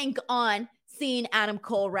bank on seeing Adam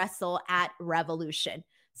Cole wrestle at Revolution.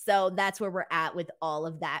 So that's where we're at with all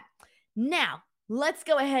of that. Now, let's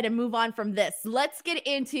go ahead and move on from this. Let's get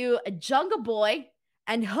into Jungle Boy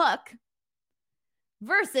and Hook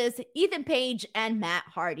versus Ethan Page and Matt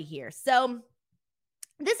Hardy here. So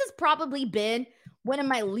this has probably been one of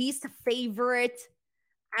my least favorite,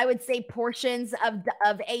 I would say, portions of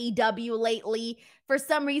AEW lately. For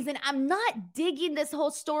some reason, I'm not digging this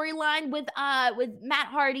whole storyline with Matt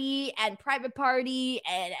Hardy and Private Party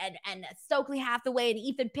and Stokely Hathaway and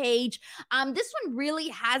Ethan Page. This one really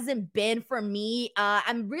hasn't been for me.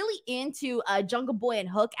 I'm really into Jungle Boy and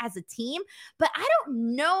Hook as a team, but I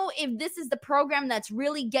don't know if this is the program that's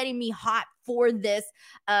really getting me hot for this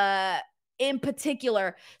in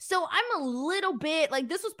particular. So I'm a little bit like,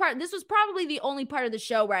 this was probably the only part of the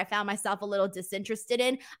show where I found myself a little disinterested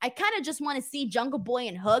in. I kind of just want to see Jungle Boy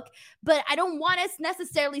and Hook, but I don't want to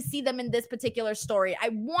necessarily see them in this particular story. I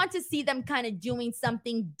want to see them kind of doing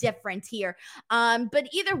something different here. But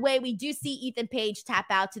either way, we do see Ethan Page tap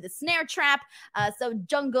out to the snare trap. So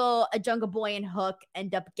Jungle Boy and Hook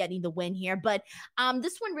end up getting the win here. But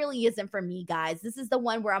this one really isn't for me, guys. This is the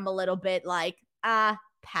one where I'm a little bit like,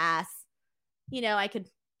 pass. I could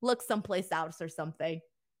look someplace else or something.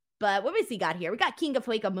 But what does he got here? We got King of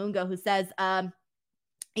Hueca Mungo, who says,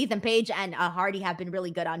 Ethan Page and Hardy have been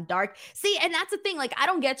really good on Dark. See, and that's the thing. Like, I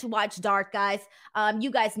don't get to watch Dark, guys. You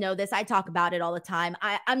guys know this. I talk about it all the time.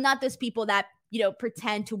 I'm not those people that, you know,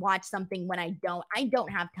 pretend to watch something when I don't. I don't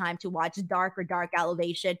have time to watch Dark or Dark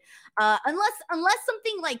Elevation, unless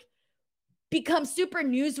something like becomes super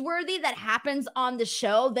newsworthy that happens on the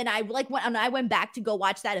show. Then I like when I went back to go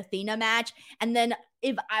watch that Athena match, and then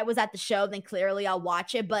if I was at the show, then clearly I'll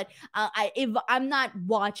watch it. But if I'm not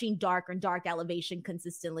watching Dark or Dark Elevation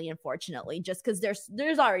consistently, unfortunately, just because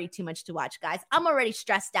there's already too much to watch, guys. I'm already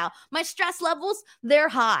stressed out. My stress levels, they're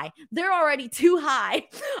high. They're already too high.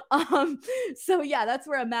 So yeah, that's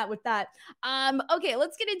where I'm at with that. Okay,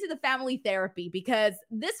 let's get into the family therapy, because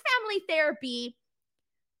this family therapy.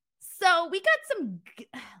 So we got some.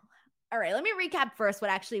 All right, let me recap first what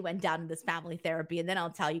actually went down in this family therapy, and then I'll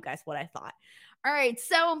tell you guys what I thought. All right,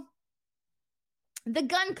 so the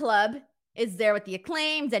Gun Club is there with the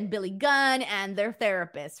Acclaimed and Billy Gunn and their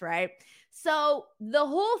therapist, right? So the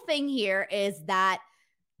whole thing here is that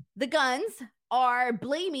the Guns are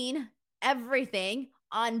blaming everything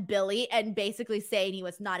on Billy and basically saying he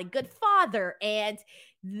was not a good father. And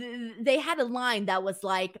they had a line that was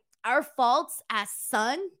like, our fault as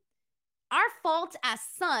sons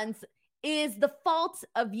is the fault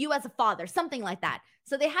of you as a father, something like that.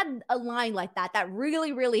 So they had a line like that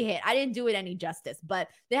really, really hit. I didn't do it any justice, but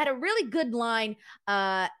they had a really good line,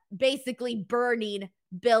 basically burning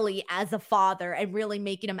Billy as a father and really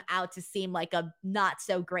making him out to seem like a not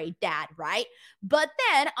so great dad, right? But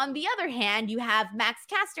then on the other hand, you have Max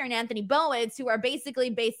Caster and Anthony Bowens, who are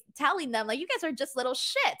basically telling them, like, you guys are just little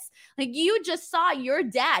shits. Like, you just saw your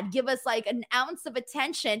dad give us like an ounce of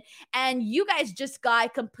attention, and you guys just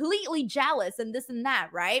got completely jealous and this and that,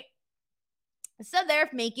 right? So they're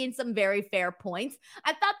making some very fair points.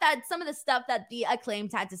 I thought that some of the stuff that the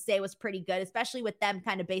Acclaimed had to say was pretty good, especially with them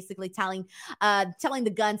kind of basically telling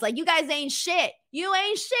the Guns, like, you guys ain't shit. You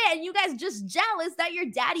ain't shit. And you guys just jealous that your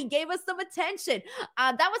daddy gave us some attention.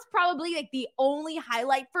 That was probably like the only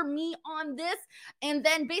highlight for me on this. And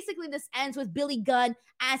then basically this ends with Billy Gunn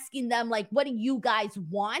asking them, like, what do you guys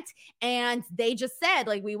want? And they just said,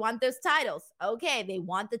 like, we want those titles. Okay, they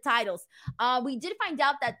want the titles. We did find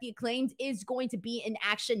out that the Acclaimed is going to be in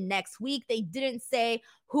action next week. They didn't say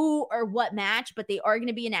who or what match, but they are going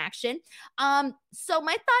to be in action. So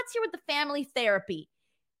my thoughts here with the family therapy.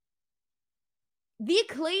 The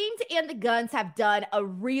Acclaimed and the Guns have done a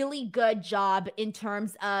really good job in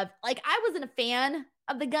terms of, like, I wasn't a fan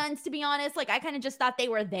of the Guns, to be honest. Like, I kind of just thought they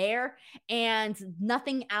were there and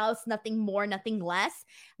nothing else, nothing more, nothing less.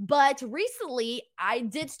 But recently, I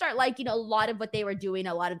did start liking a lot of what they were doing,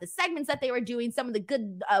 a lot of the segments that they were doing, some of the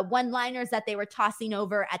good one-liners that they were tossing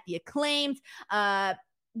over at the Acclaimed.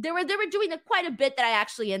 They were doing quite a bit that I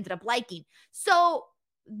actually ended up liking. So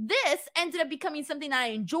this ended up becoming something that I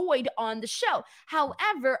enjoyed on the show.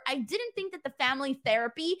 However, I didn't think that the family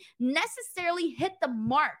therapy necessarily hit the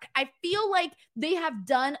mark. I feel like they have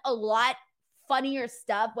done a lot funnier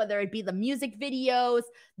stuff, whether it be the music videos,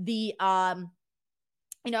 the a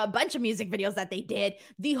bunch of music videos that they did,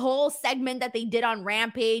 the whole segment that they did on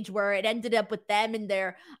Rampage, where it ended up with them and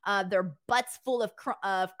their butts full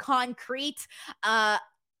of concrete.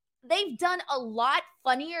 They've done a lot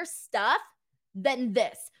funnier stuff than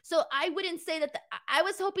this. So I wouldn't say that I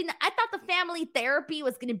was hoping that, I thought the family therapy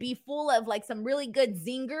was going to be full of like some really good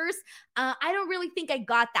zingers. I don't really think I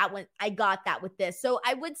got that with this. So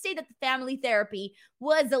I would say that the family therapy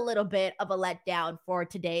was a little bit of a letdown for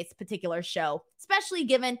today's particular show, especially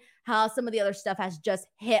given how some of the other stuff has just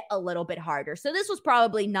hit a little bit harder. So this was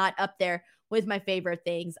probably not up there with my favorite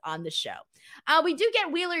things on the show. We do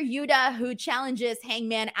get Wheeler Yuta, who challenges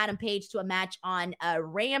Hangman Adam Page to a match on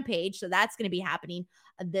Rampage. So that's going to be happening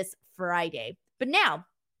this Friday. But now,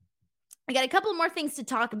 I got a couple more things to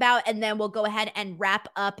talk about, and then we'll go ahead and wrap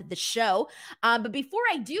up the show. But before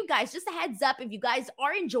I do, guys, just a heads up, if you guys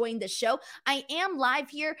are enjoying the show, I am live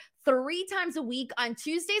here 3 times a week. On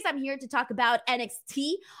Tuesdays, I'm here to talk about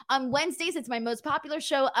NXT. On Wednesdays, it's my most popular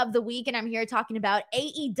show of the week, and I'm here talking about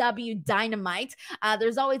AEW Dynamite.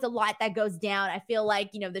 There's always a lot that goes down. I feel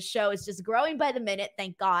like, the show is just growing by the minute,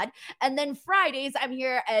 thank God. And then Fridays, I'm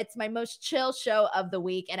here. It's my most chill show of the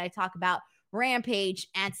week, and I talk about Rampage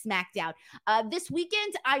and SmackDown. This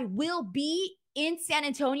weekend, I will be in San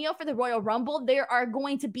Antonio for the Royal Rumble. There are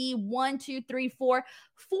going to be 4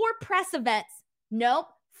 press events. Nope.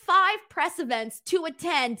 5 press events to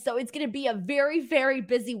attend. So it's going to be a very, very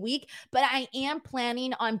busy week, but I am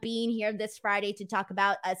planning on being here this Friday to talk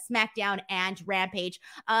about SmackDown and Rampage.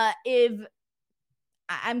 If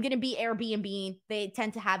I'm going to be Airbnb. They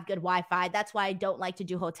tend to have good Wi-Fi. That's why I don't like to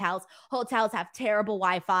do hotels. Hotels have terrible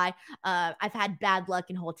Wi-Fi. I've had bad luck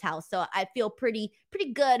in hotels. So I feel pretty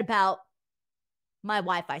good about my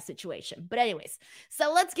Wi-Fi situation. But anyways,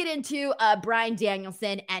 so let's get into Bryan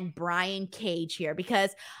Danielson and Brian Cage here,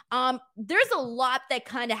 because there's a lot that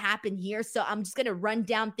kind of happened here. So I'm just going to run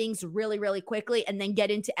down things really quickly and then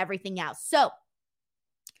get into everything else. So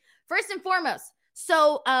first and foremost,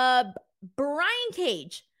 so Brian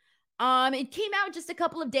Cage, it came out just a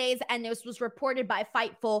couple of days, and this was reported by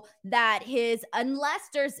Fightful that unless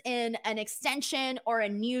there's an extension or a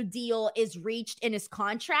new deal is reached in his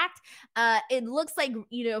contract, it looks like,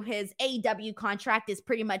 his AEW contract is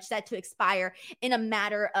pretty much set to expire in a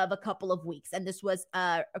matter of a couple of weeks. And this was,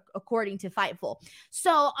 according to Fightful.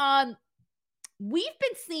 So, we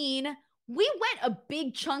went a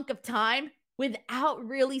big chunk of time without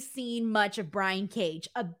really seeing much of Brian Cage,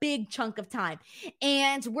 a big chunk of time.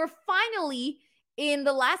 And we're finally, in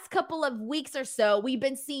the last couple of weeks or so, we've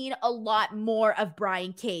been seeing a lot more of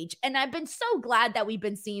Brian Cage. And I've been so glad that we've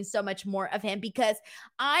been seeing so much more of him, because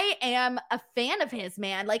I am a fan of his,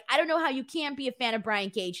 man. Like, I don't know how you can't be a fan of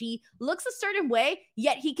Brian Cage. He looks a certain way,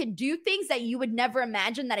 yet he can do things that you would never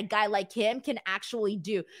imagine that a guy like him can actually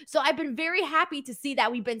do. So I've been very happy to see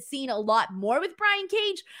that we've been seeing a lot more with Brian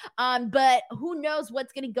Cage. But who knows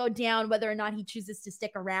what's going to go down, whether or not he chooses to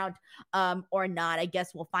stick around or not. I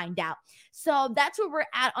guess we'll find out. So that's where we're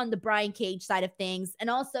at on the Brian Cage side of things. And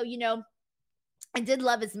also, I did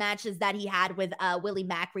love his matches that he had with Willie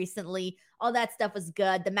Mack recently. All that stuff was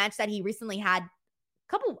good. The match that he recently had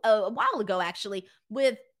a while ago, actually,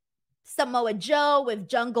 with Samoa Joe, with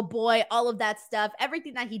Jungle Boy, all of that stuff,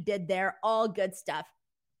 everything that he did there, all good stuff.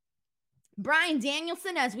 Bryan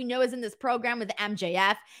Danielson, as we know, is in this program with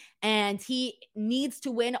MJF, and he needs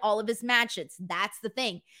to win all of his matches. That's the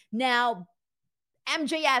thing. Now,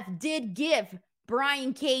 MJF did give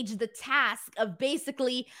Brian Cage the task of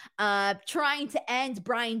basically trying to end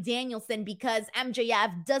Bryan Danielson, because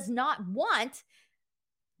MJF does not want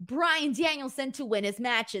Bryan Danielson to win his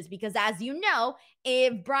matches, because as you know,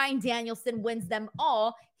 if Bryan Danielson wins them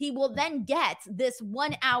all, he will then get this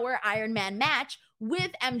 1 hour Iron Man match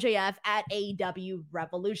with MJF at AEW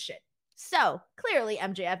Revolution. So clearly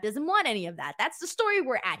MJF doesn't want any of that. That's the story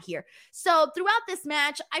we're at here. So throughout this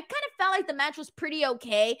match, I kind of felt like the match was pretty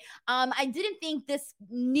okay. I didn't think this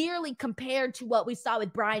nearly compared to what we saw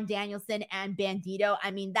with Bryan Danielson and Bandito.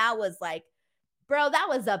 I mean, that was like, bro, that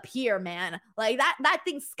was up here, man. Like that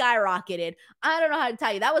thing skyrocketed. I don't know how to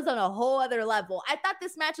tell you. That was on a whole other level. I thought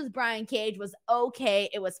this match with Brian Cage was okay.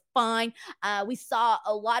 It was fine. We saw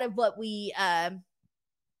a lot of what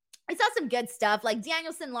I saw some good stuff, like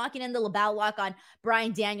Danielson locking in the LaBelle lock on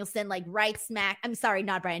Bryan Danielson, like right smack. I'm sorry,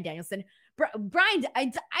 not Bryan Danielson.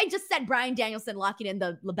 I just said Bryan Danielson locking in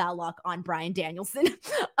the LaBelle lock on Bryan Danielson.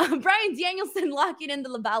 Bryan Danielson locking in the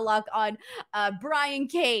LaBelle lock on Brian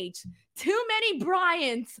Cage. Too many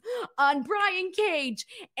Bryans on Brian Cage.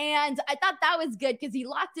 And I thought that was good because he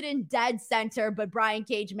locked it in dead center, but Brian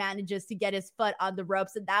Cage manages to get his foot on the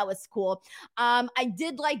ropes, and that was cool. I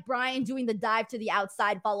did like Brian doing the dive to the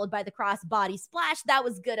outside, followed by the crossbody splash. That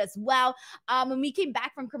was good as well. When we came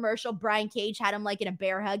back from commercial, Brian Cage had him like in a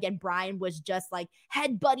bear hug, and Brian was just like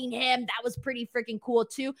headbutting him. That was pretty freaking cool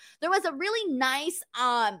too. There was a really nice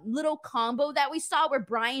little combo that we saw where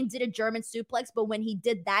Brian did a German suplex, but when he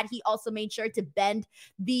did that, he also made sure to bend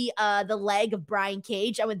the leg of Brian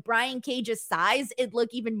Cage. And with Brian Cage's size, it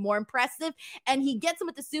looked even more impressive. And he gets him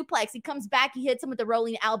with the suplex. He comes back, he hits him with the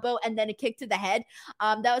rolling elbow, and then a kick to the head.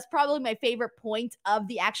 That was probably my favorite point of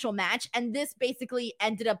the actual match. And this basically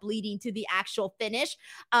ended up leading to the actual finish.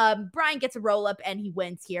 Brian gets a roll up and he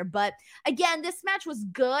wins here. But again, this match was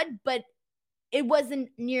good, but it wasn't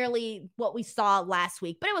nearly what we saw last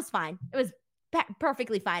week, but it was fine. It was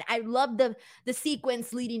perfectly fine. I love the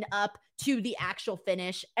sequence leading up to the actual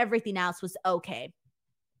finish. Everything else was okay.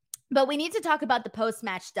 But we need to talk about the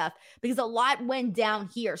post-match stuff because a lot went down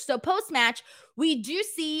here. So post-match, we do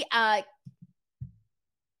see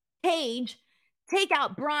Cage take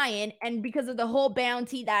out Brian, and because of the whole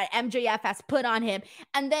bounty that MJF has put on him.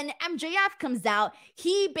 And then MJF comes out.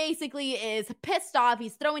 He basically is pissed off.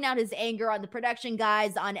 He's throwing out his anger on the production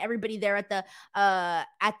guys, on everybody there at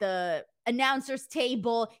the announcer's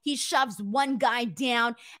table. He shoves one guy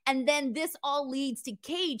down, and then this all leads to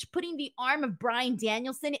Cage putting the arm of Bryan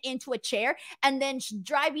Danielson into a chair and then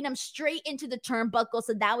driving him straight into the turnbuckle.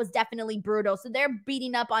 So that was definitely brutal. So they're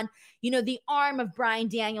beating up on, the arm of Bryan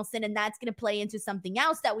Danielson, and that's going to play into something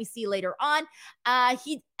else that we see later on. And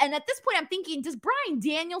at this point, I'm thinking, does Bryan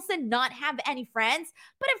Danielson not have any friends?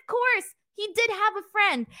 But of course, he did have a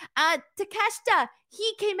friend. Takeshita,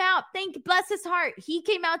 he came out, bless his heart. He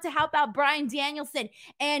came out to help out Bryan Danielson,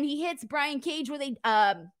 and he hits Brian Cage with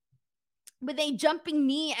a jumping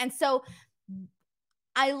knee. And so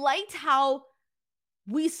I liked how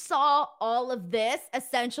we saw all of this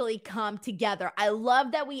essentially come together. I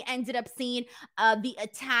love that we ended up seeing the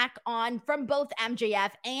attack from both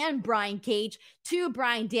MJF and Brian Cage to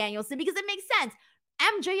Bryan Danielson, because it makes sense.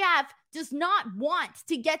 MJF does not want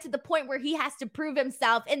to get to the point where he has to prove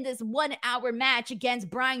himself in this 1 hour match against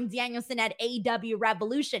Bryan Danielson at AEW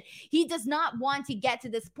Revolution. He does not want to get to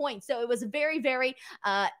this point. So it was very, very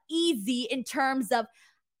easy in terms of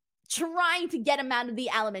trying to get him out of the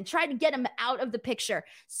element, trying to get him out of the picture.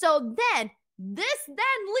 So then this then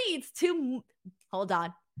leads to, hold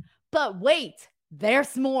on, but wait,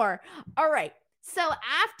 there's more. All right. So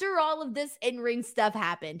after all of this in-ring stuff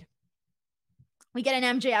happened, we get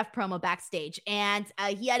an MJF promo backstage, and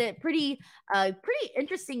he had a pretty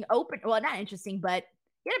interesting well, not interesting, but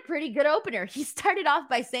he had a pretty good opener. He started off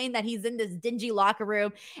by saying that he's in this dingy locker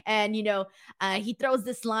room, and, he throws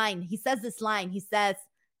this line. He says this line. He says,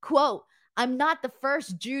 quote, "I'm not the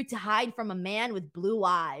first Jew to hide from a man with blue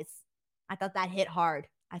eyes." I thought that hit hard.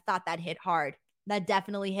 That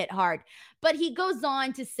definitely hit hard. But he goes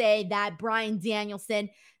on to say that Bryan Danielson,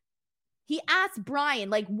 he asked Bryan,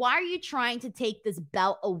 like, why are you trying to take this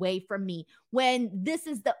belt away from me when this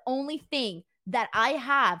is the only thing that I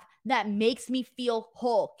have that makes me feel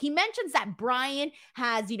whole? He mentions that Bryan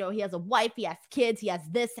has, he has a wife, he has kids, he has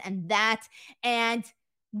this and that. And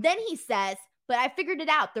then he says, but I figured it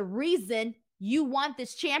out. The reason you want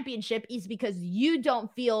this championship is because you don't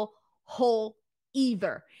feel whole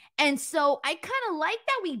either. And so I kind of like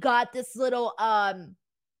that we got this little,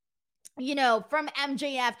 from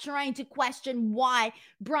MJF trying to question why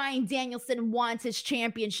Bryan Danielson wants his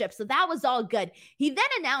championship. So that was all good. He then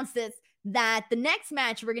announces that the next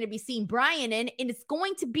match we're going to be seeing Bryan in, and it's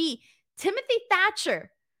going to be Timothy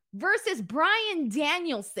Thatcher versus Bryan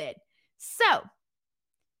Danielson. So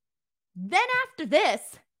then after this,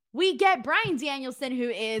 we get Bryan Danielson, who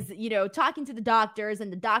is, talking to the doctors,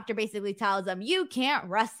 and the doctor basically tells him, you can't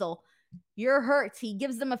wrestle. You're hurt. He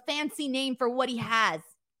gives them a fancy name for what he has.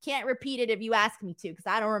 Can't repeat it if you ask me to, because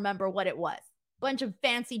I don't remember what it was. Bunch of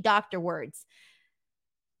fancy doctor words.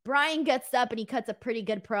 Bryan gets up and he cuts a pretty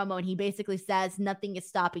good promo, and he basically says nothing is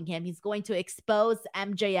stopping him. He's going to expose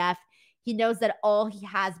MJF. He knows that all he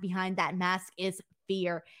has behind that mask is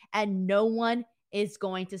fear, and no one is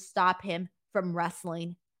going to stop him from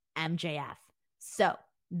wrestling MJF. So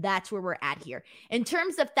that's where we're at here. In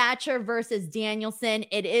terms of Thatcher versus Danielson,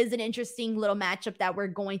 it is an interesting little matchup that we're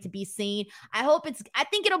going to be seeing. I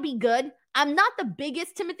think it'll be good. I'm not the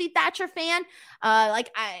biggest Timothy Thatcher fan. I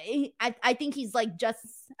think he's I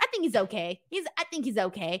think he's okay. I think he's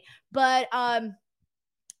okay. But,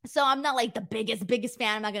 so I'm not like the biggest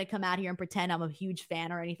fan. I'm not going to come out here and pretend I'm a huge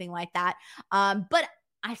fan or anything like that. But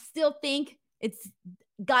I still think it's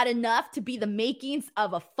got enough to be the makings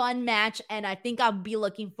of a fun match, and I think I'll be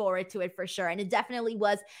looking forward to it for sure. And it definitely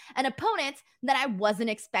was an opponent that I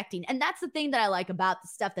wasn't expecting. And that's the thing that I like about the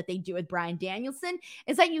stuff that they do with Bryan Danielson,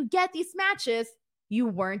 is that you get these matches you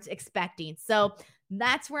weren't expecting. So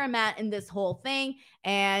that's where I'm at in this whole thing.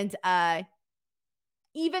 And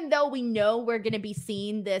even though we know we're going to be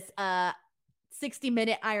seeing this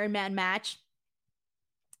 60-minute Iron Man match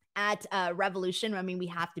at Revolution, I mean, we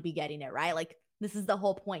have to be getting it, right? Like, this is the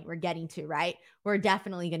whole point we're getting to, right? We're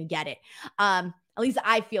definitely going to get it. At least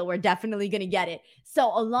I feel we're definitely going to get it.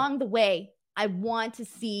 So along the way, I want to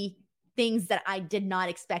see things that I did not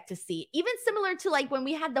expect to see. Even similar to like when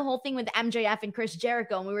we had the whole thing with MJF and Chris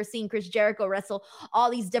Jericho, and we were seeing Chris Jericho wrestle all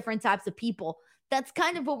these different types of people. That's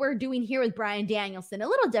kind of what we're doing here with Bryan Danielson. A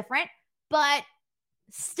little different, but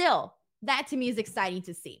still, that to me is exciting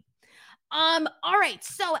to see. All right.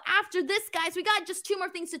 So after this, guys, we got just two more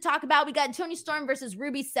things to talk about. We got Toni Storm versus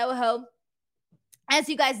Ruby Soho. As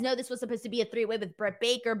you guys know, this was supposed to be a three-way with Britt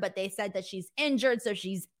Baker, but they said that she's injured, so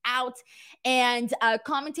she's out. And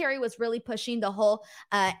commentary was really pushing the whole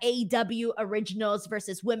AEW originals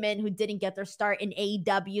versus women who didn't get their start in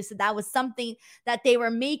AEW. So that was something that they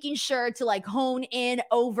were making sure to like hone in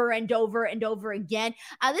over and over and over again.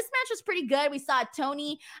 This match was pretty good. We saw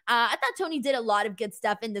Toni. I thought Toni did a lot of good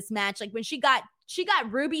stuff in this match. Like when she got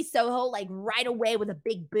Ruby Soho like right away with a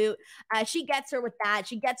big boot. She gets her with that.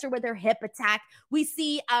 She gets her with her hip attack. We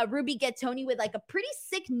see Ruby get Toni with like a pretty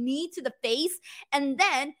sick knee to the face. And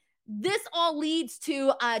then this all leads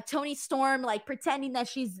to Toni Storm like pretending that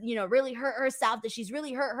she's, really hurt herself, that she's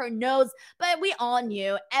really hurt her nose. But we all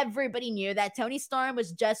knew, everybody knew that Toni Storm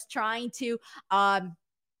was just trying to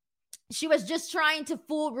she was just trying to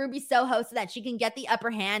fool Ruby Soho so that she can get the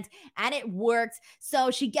upper hand, and it worked.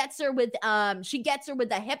 So she gets her with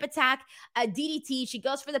a hip attack, a DDT. She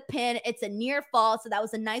goes for the pin. It's a near fall, so that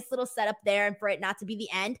was a nice little setup there, and for it not to be the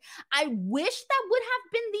end. I wish that would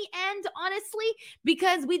have been the end, honestly,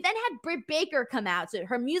 because we then had Britt Baker come out. So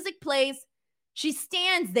her music plays. She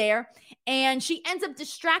stands there and she ends up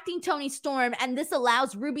distracting Toni Storm, and this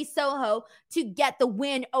allows Ruby Soho to get the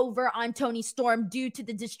win over on Toni Storm due to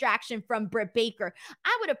the distraction from Britt Baker.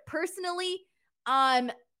 I would have personally,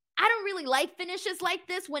 I don't really like finishes like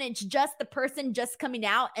this when it's just the person just coming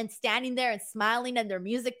out and standing there and smiling and their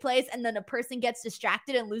music plays and then a person gets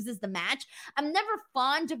distracted and loses the match. I'm never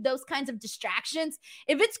fond of those kinds of distractions.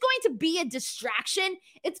 If it's going to be a distraction,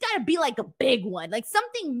 it's got to be like a big one, like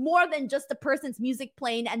something more than just the person's music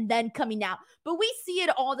playing and then coming out. But we see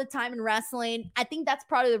it all the time in wrestling. I think that's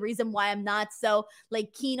probably the reason why I'm not so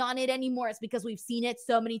like keen on it anymore. It's because we've seen it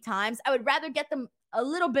so many times. I would rather get them a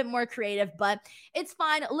little bit more creative, but it's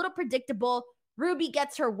fine. A little predictable. Ruby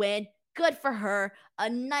gets her win. Good for her. A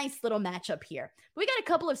nice little matchup here. We got a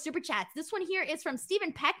couple of super chats. This one here is from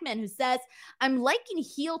Stephen Peckman, who says, I'm liking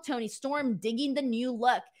heel Toni Storm, digging the new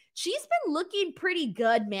look. She's been looking pretty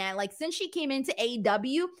good, man. Like since she came into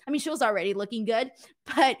AEW, I mean, she was already looking good,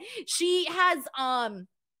 but she's been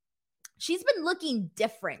looking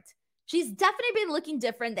different. She's definitely been looking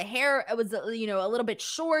different. The hair was, a little bit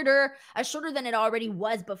shorter than it already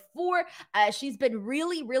was before. She's been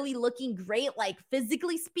really, really looking great, like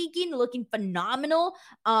physically speaking, looking phenomenal.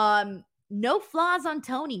 No flaws on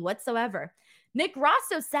Toni whatsoever. Nick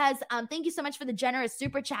Rosso says, thank you so much for the generous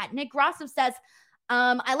super chat. Nick Rosso says,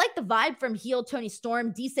 I like the vibe from heel Toni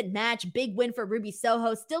Storm. Decent match. Big win for Ruby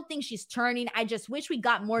Soho. Still think she's turning. I just wish we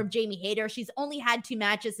got more of Jamie Hayter. She's only had 2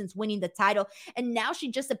 matches since winning the title, and now she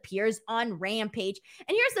just appears on Rampage.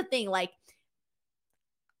 And here's the thing, like,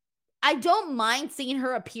 I don't mind seeing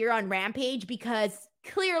her appear on Rampage because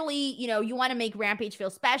clearly, you want to make Rampage feel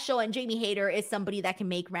special, and Jamie Hayter is somebody that can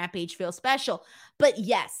make Rampage feel special. But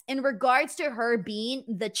yes, in regards to her being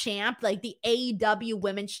the champ, like the AEW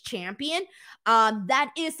Women's Champion,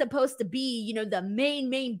 that is supposed to be, the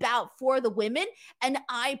main bout for the women. And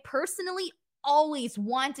I personally always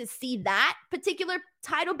want to see that particular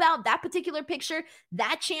title bout, that particular picture,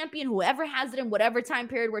 that champion, whoever has it in whatever time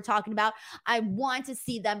period we're talking about. I want to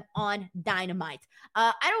see them on Dynamite.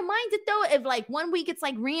 I don't mind it though if like one week it's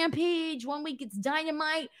like Rampage, one week it's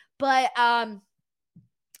Dynamite, but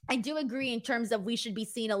I do agree in terms of we should be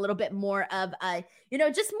seeing a little bit more of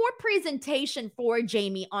just more presentation for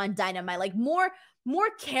Jamie on Dynamite, like more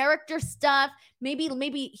character stuff, maybe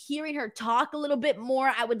hearing her talk a little bit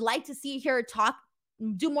more. I would like to see her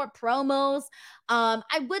do more promos.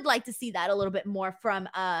 I would like to see that a little bit more from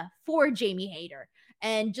for Jamie Hayter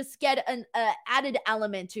and just get an added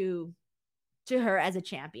element to her as a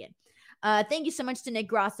champion. Thank you so much to Nick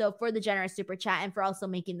Grosso for the generous super chat and for also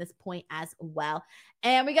making this point as well.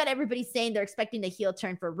 And we got everybody saying they're expecting the heel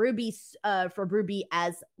turn for Ruby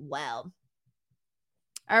as well.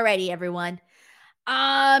 Alrighty, everyone.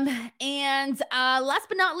 And last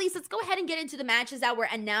but not least, let's go ahead and get into the matches that were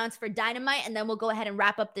announced for Dynamite, and then we'll go ahead and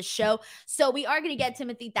wrap up the show. So we are going to get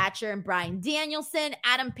Timothy Thatcher and Bryan Danielson,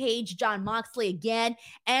 Adam Page, Jon Moxley again,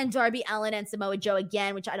 and Darby Allin and Samoa Joe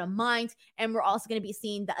again, which I don't mind. And we're also going to be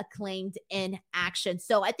seeing the Acclaimed in action.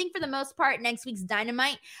 So I think for the most part, next week's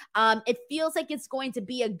Dynamite, it feels like it's going to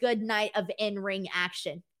be a good night of in-ring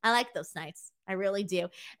action. I like those nights. I really do.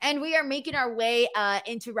 And we are making our way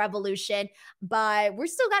into Revolution, but we're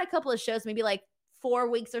still got a couple of shows, maybe like 4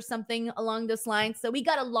 weeks or something along those lines. So we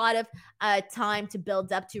got a lot of time to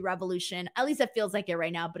build up to Revolution. At least it feels like it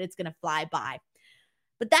right now, but it's going to fly by.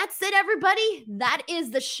 But that's it, everybody. That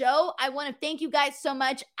is the show. I want to thank you guys so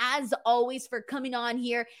much, as always, for coming on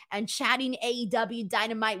here and chatting AEW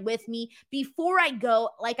Dynamite with me. Before I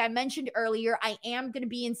go, like I mentioned earlier, I am going to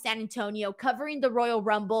be in San Antonio covering the Royal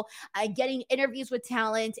Rumble, getting interviews with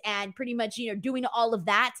talent and pretty much, doing all of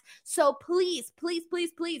that. So please, please,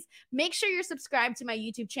 please, please make sure you're subscribed to my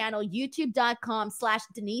YouTube channel,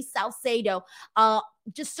 youtube.com/Denise Salcedo.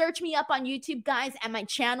 Just search me up on YouTube, guys, and my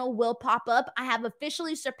channel will pop up. I have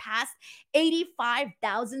officially surpassed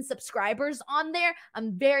 85,000 subscribers on there.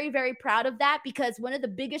 I'm very, very proud of that because one of the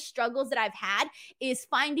biggest struggles that I've had is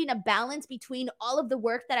finding a balance between all of the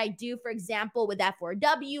work that I do, for example, with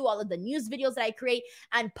F4W, all of the news videos that I create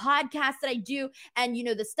and podcasts that I do, and,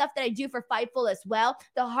 the stuff that I do for Fightful as well.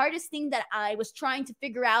 The hardest thing that I was trying to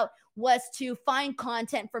figure out was to find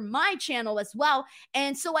content for my channel as well.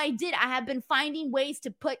 And so I did. I have been finding ways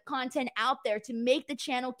to put content out there to make the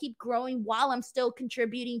channel keep growing while I'm still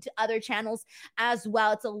contributing to other channels as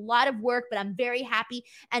well. It's a lot of work, but I'm very happy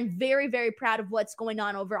and very, very proud of what's going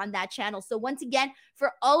on over on that channel. So once again,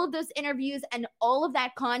 for all of those interviews and all of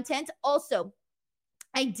that content, also,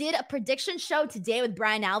 I did a prediction show today with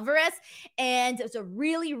Brian Alvarez, and it was a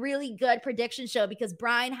really, really good prediction show because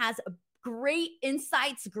Brian has a great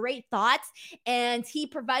insights, great thoughts, and he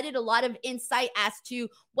provided a lot of insight as to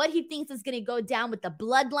what he thinks is going to go down with the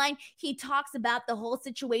bloodline. He talks about the whole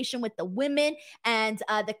situation with the women and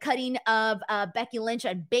the cutting of Becky Lynch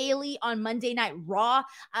and Bayley on Monday Night Raw.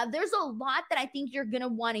 There's a lot that I think you're going to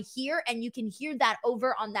want to hear, and you can hear that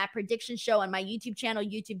over on that prediction show on my YouTube channel,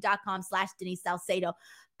 youtube.com/Denise Salcedo.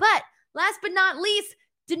 But last but not least,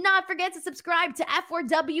 do not forget to subscribe to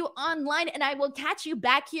F4W Online, and I will catch you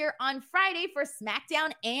back here on Friday for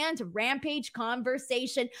SmackDown and Rampage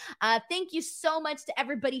conversation. Thank you so much to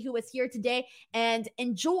everybody who was here today, and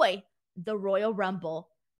enjoy the Royal Rumble.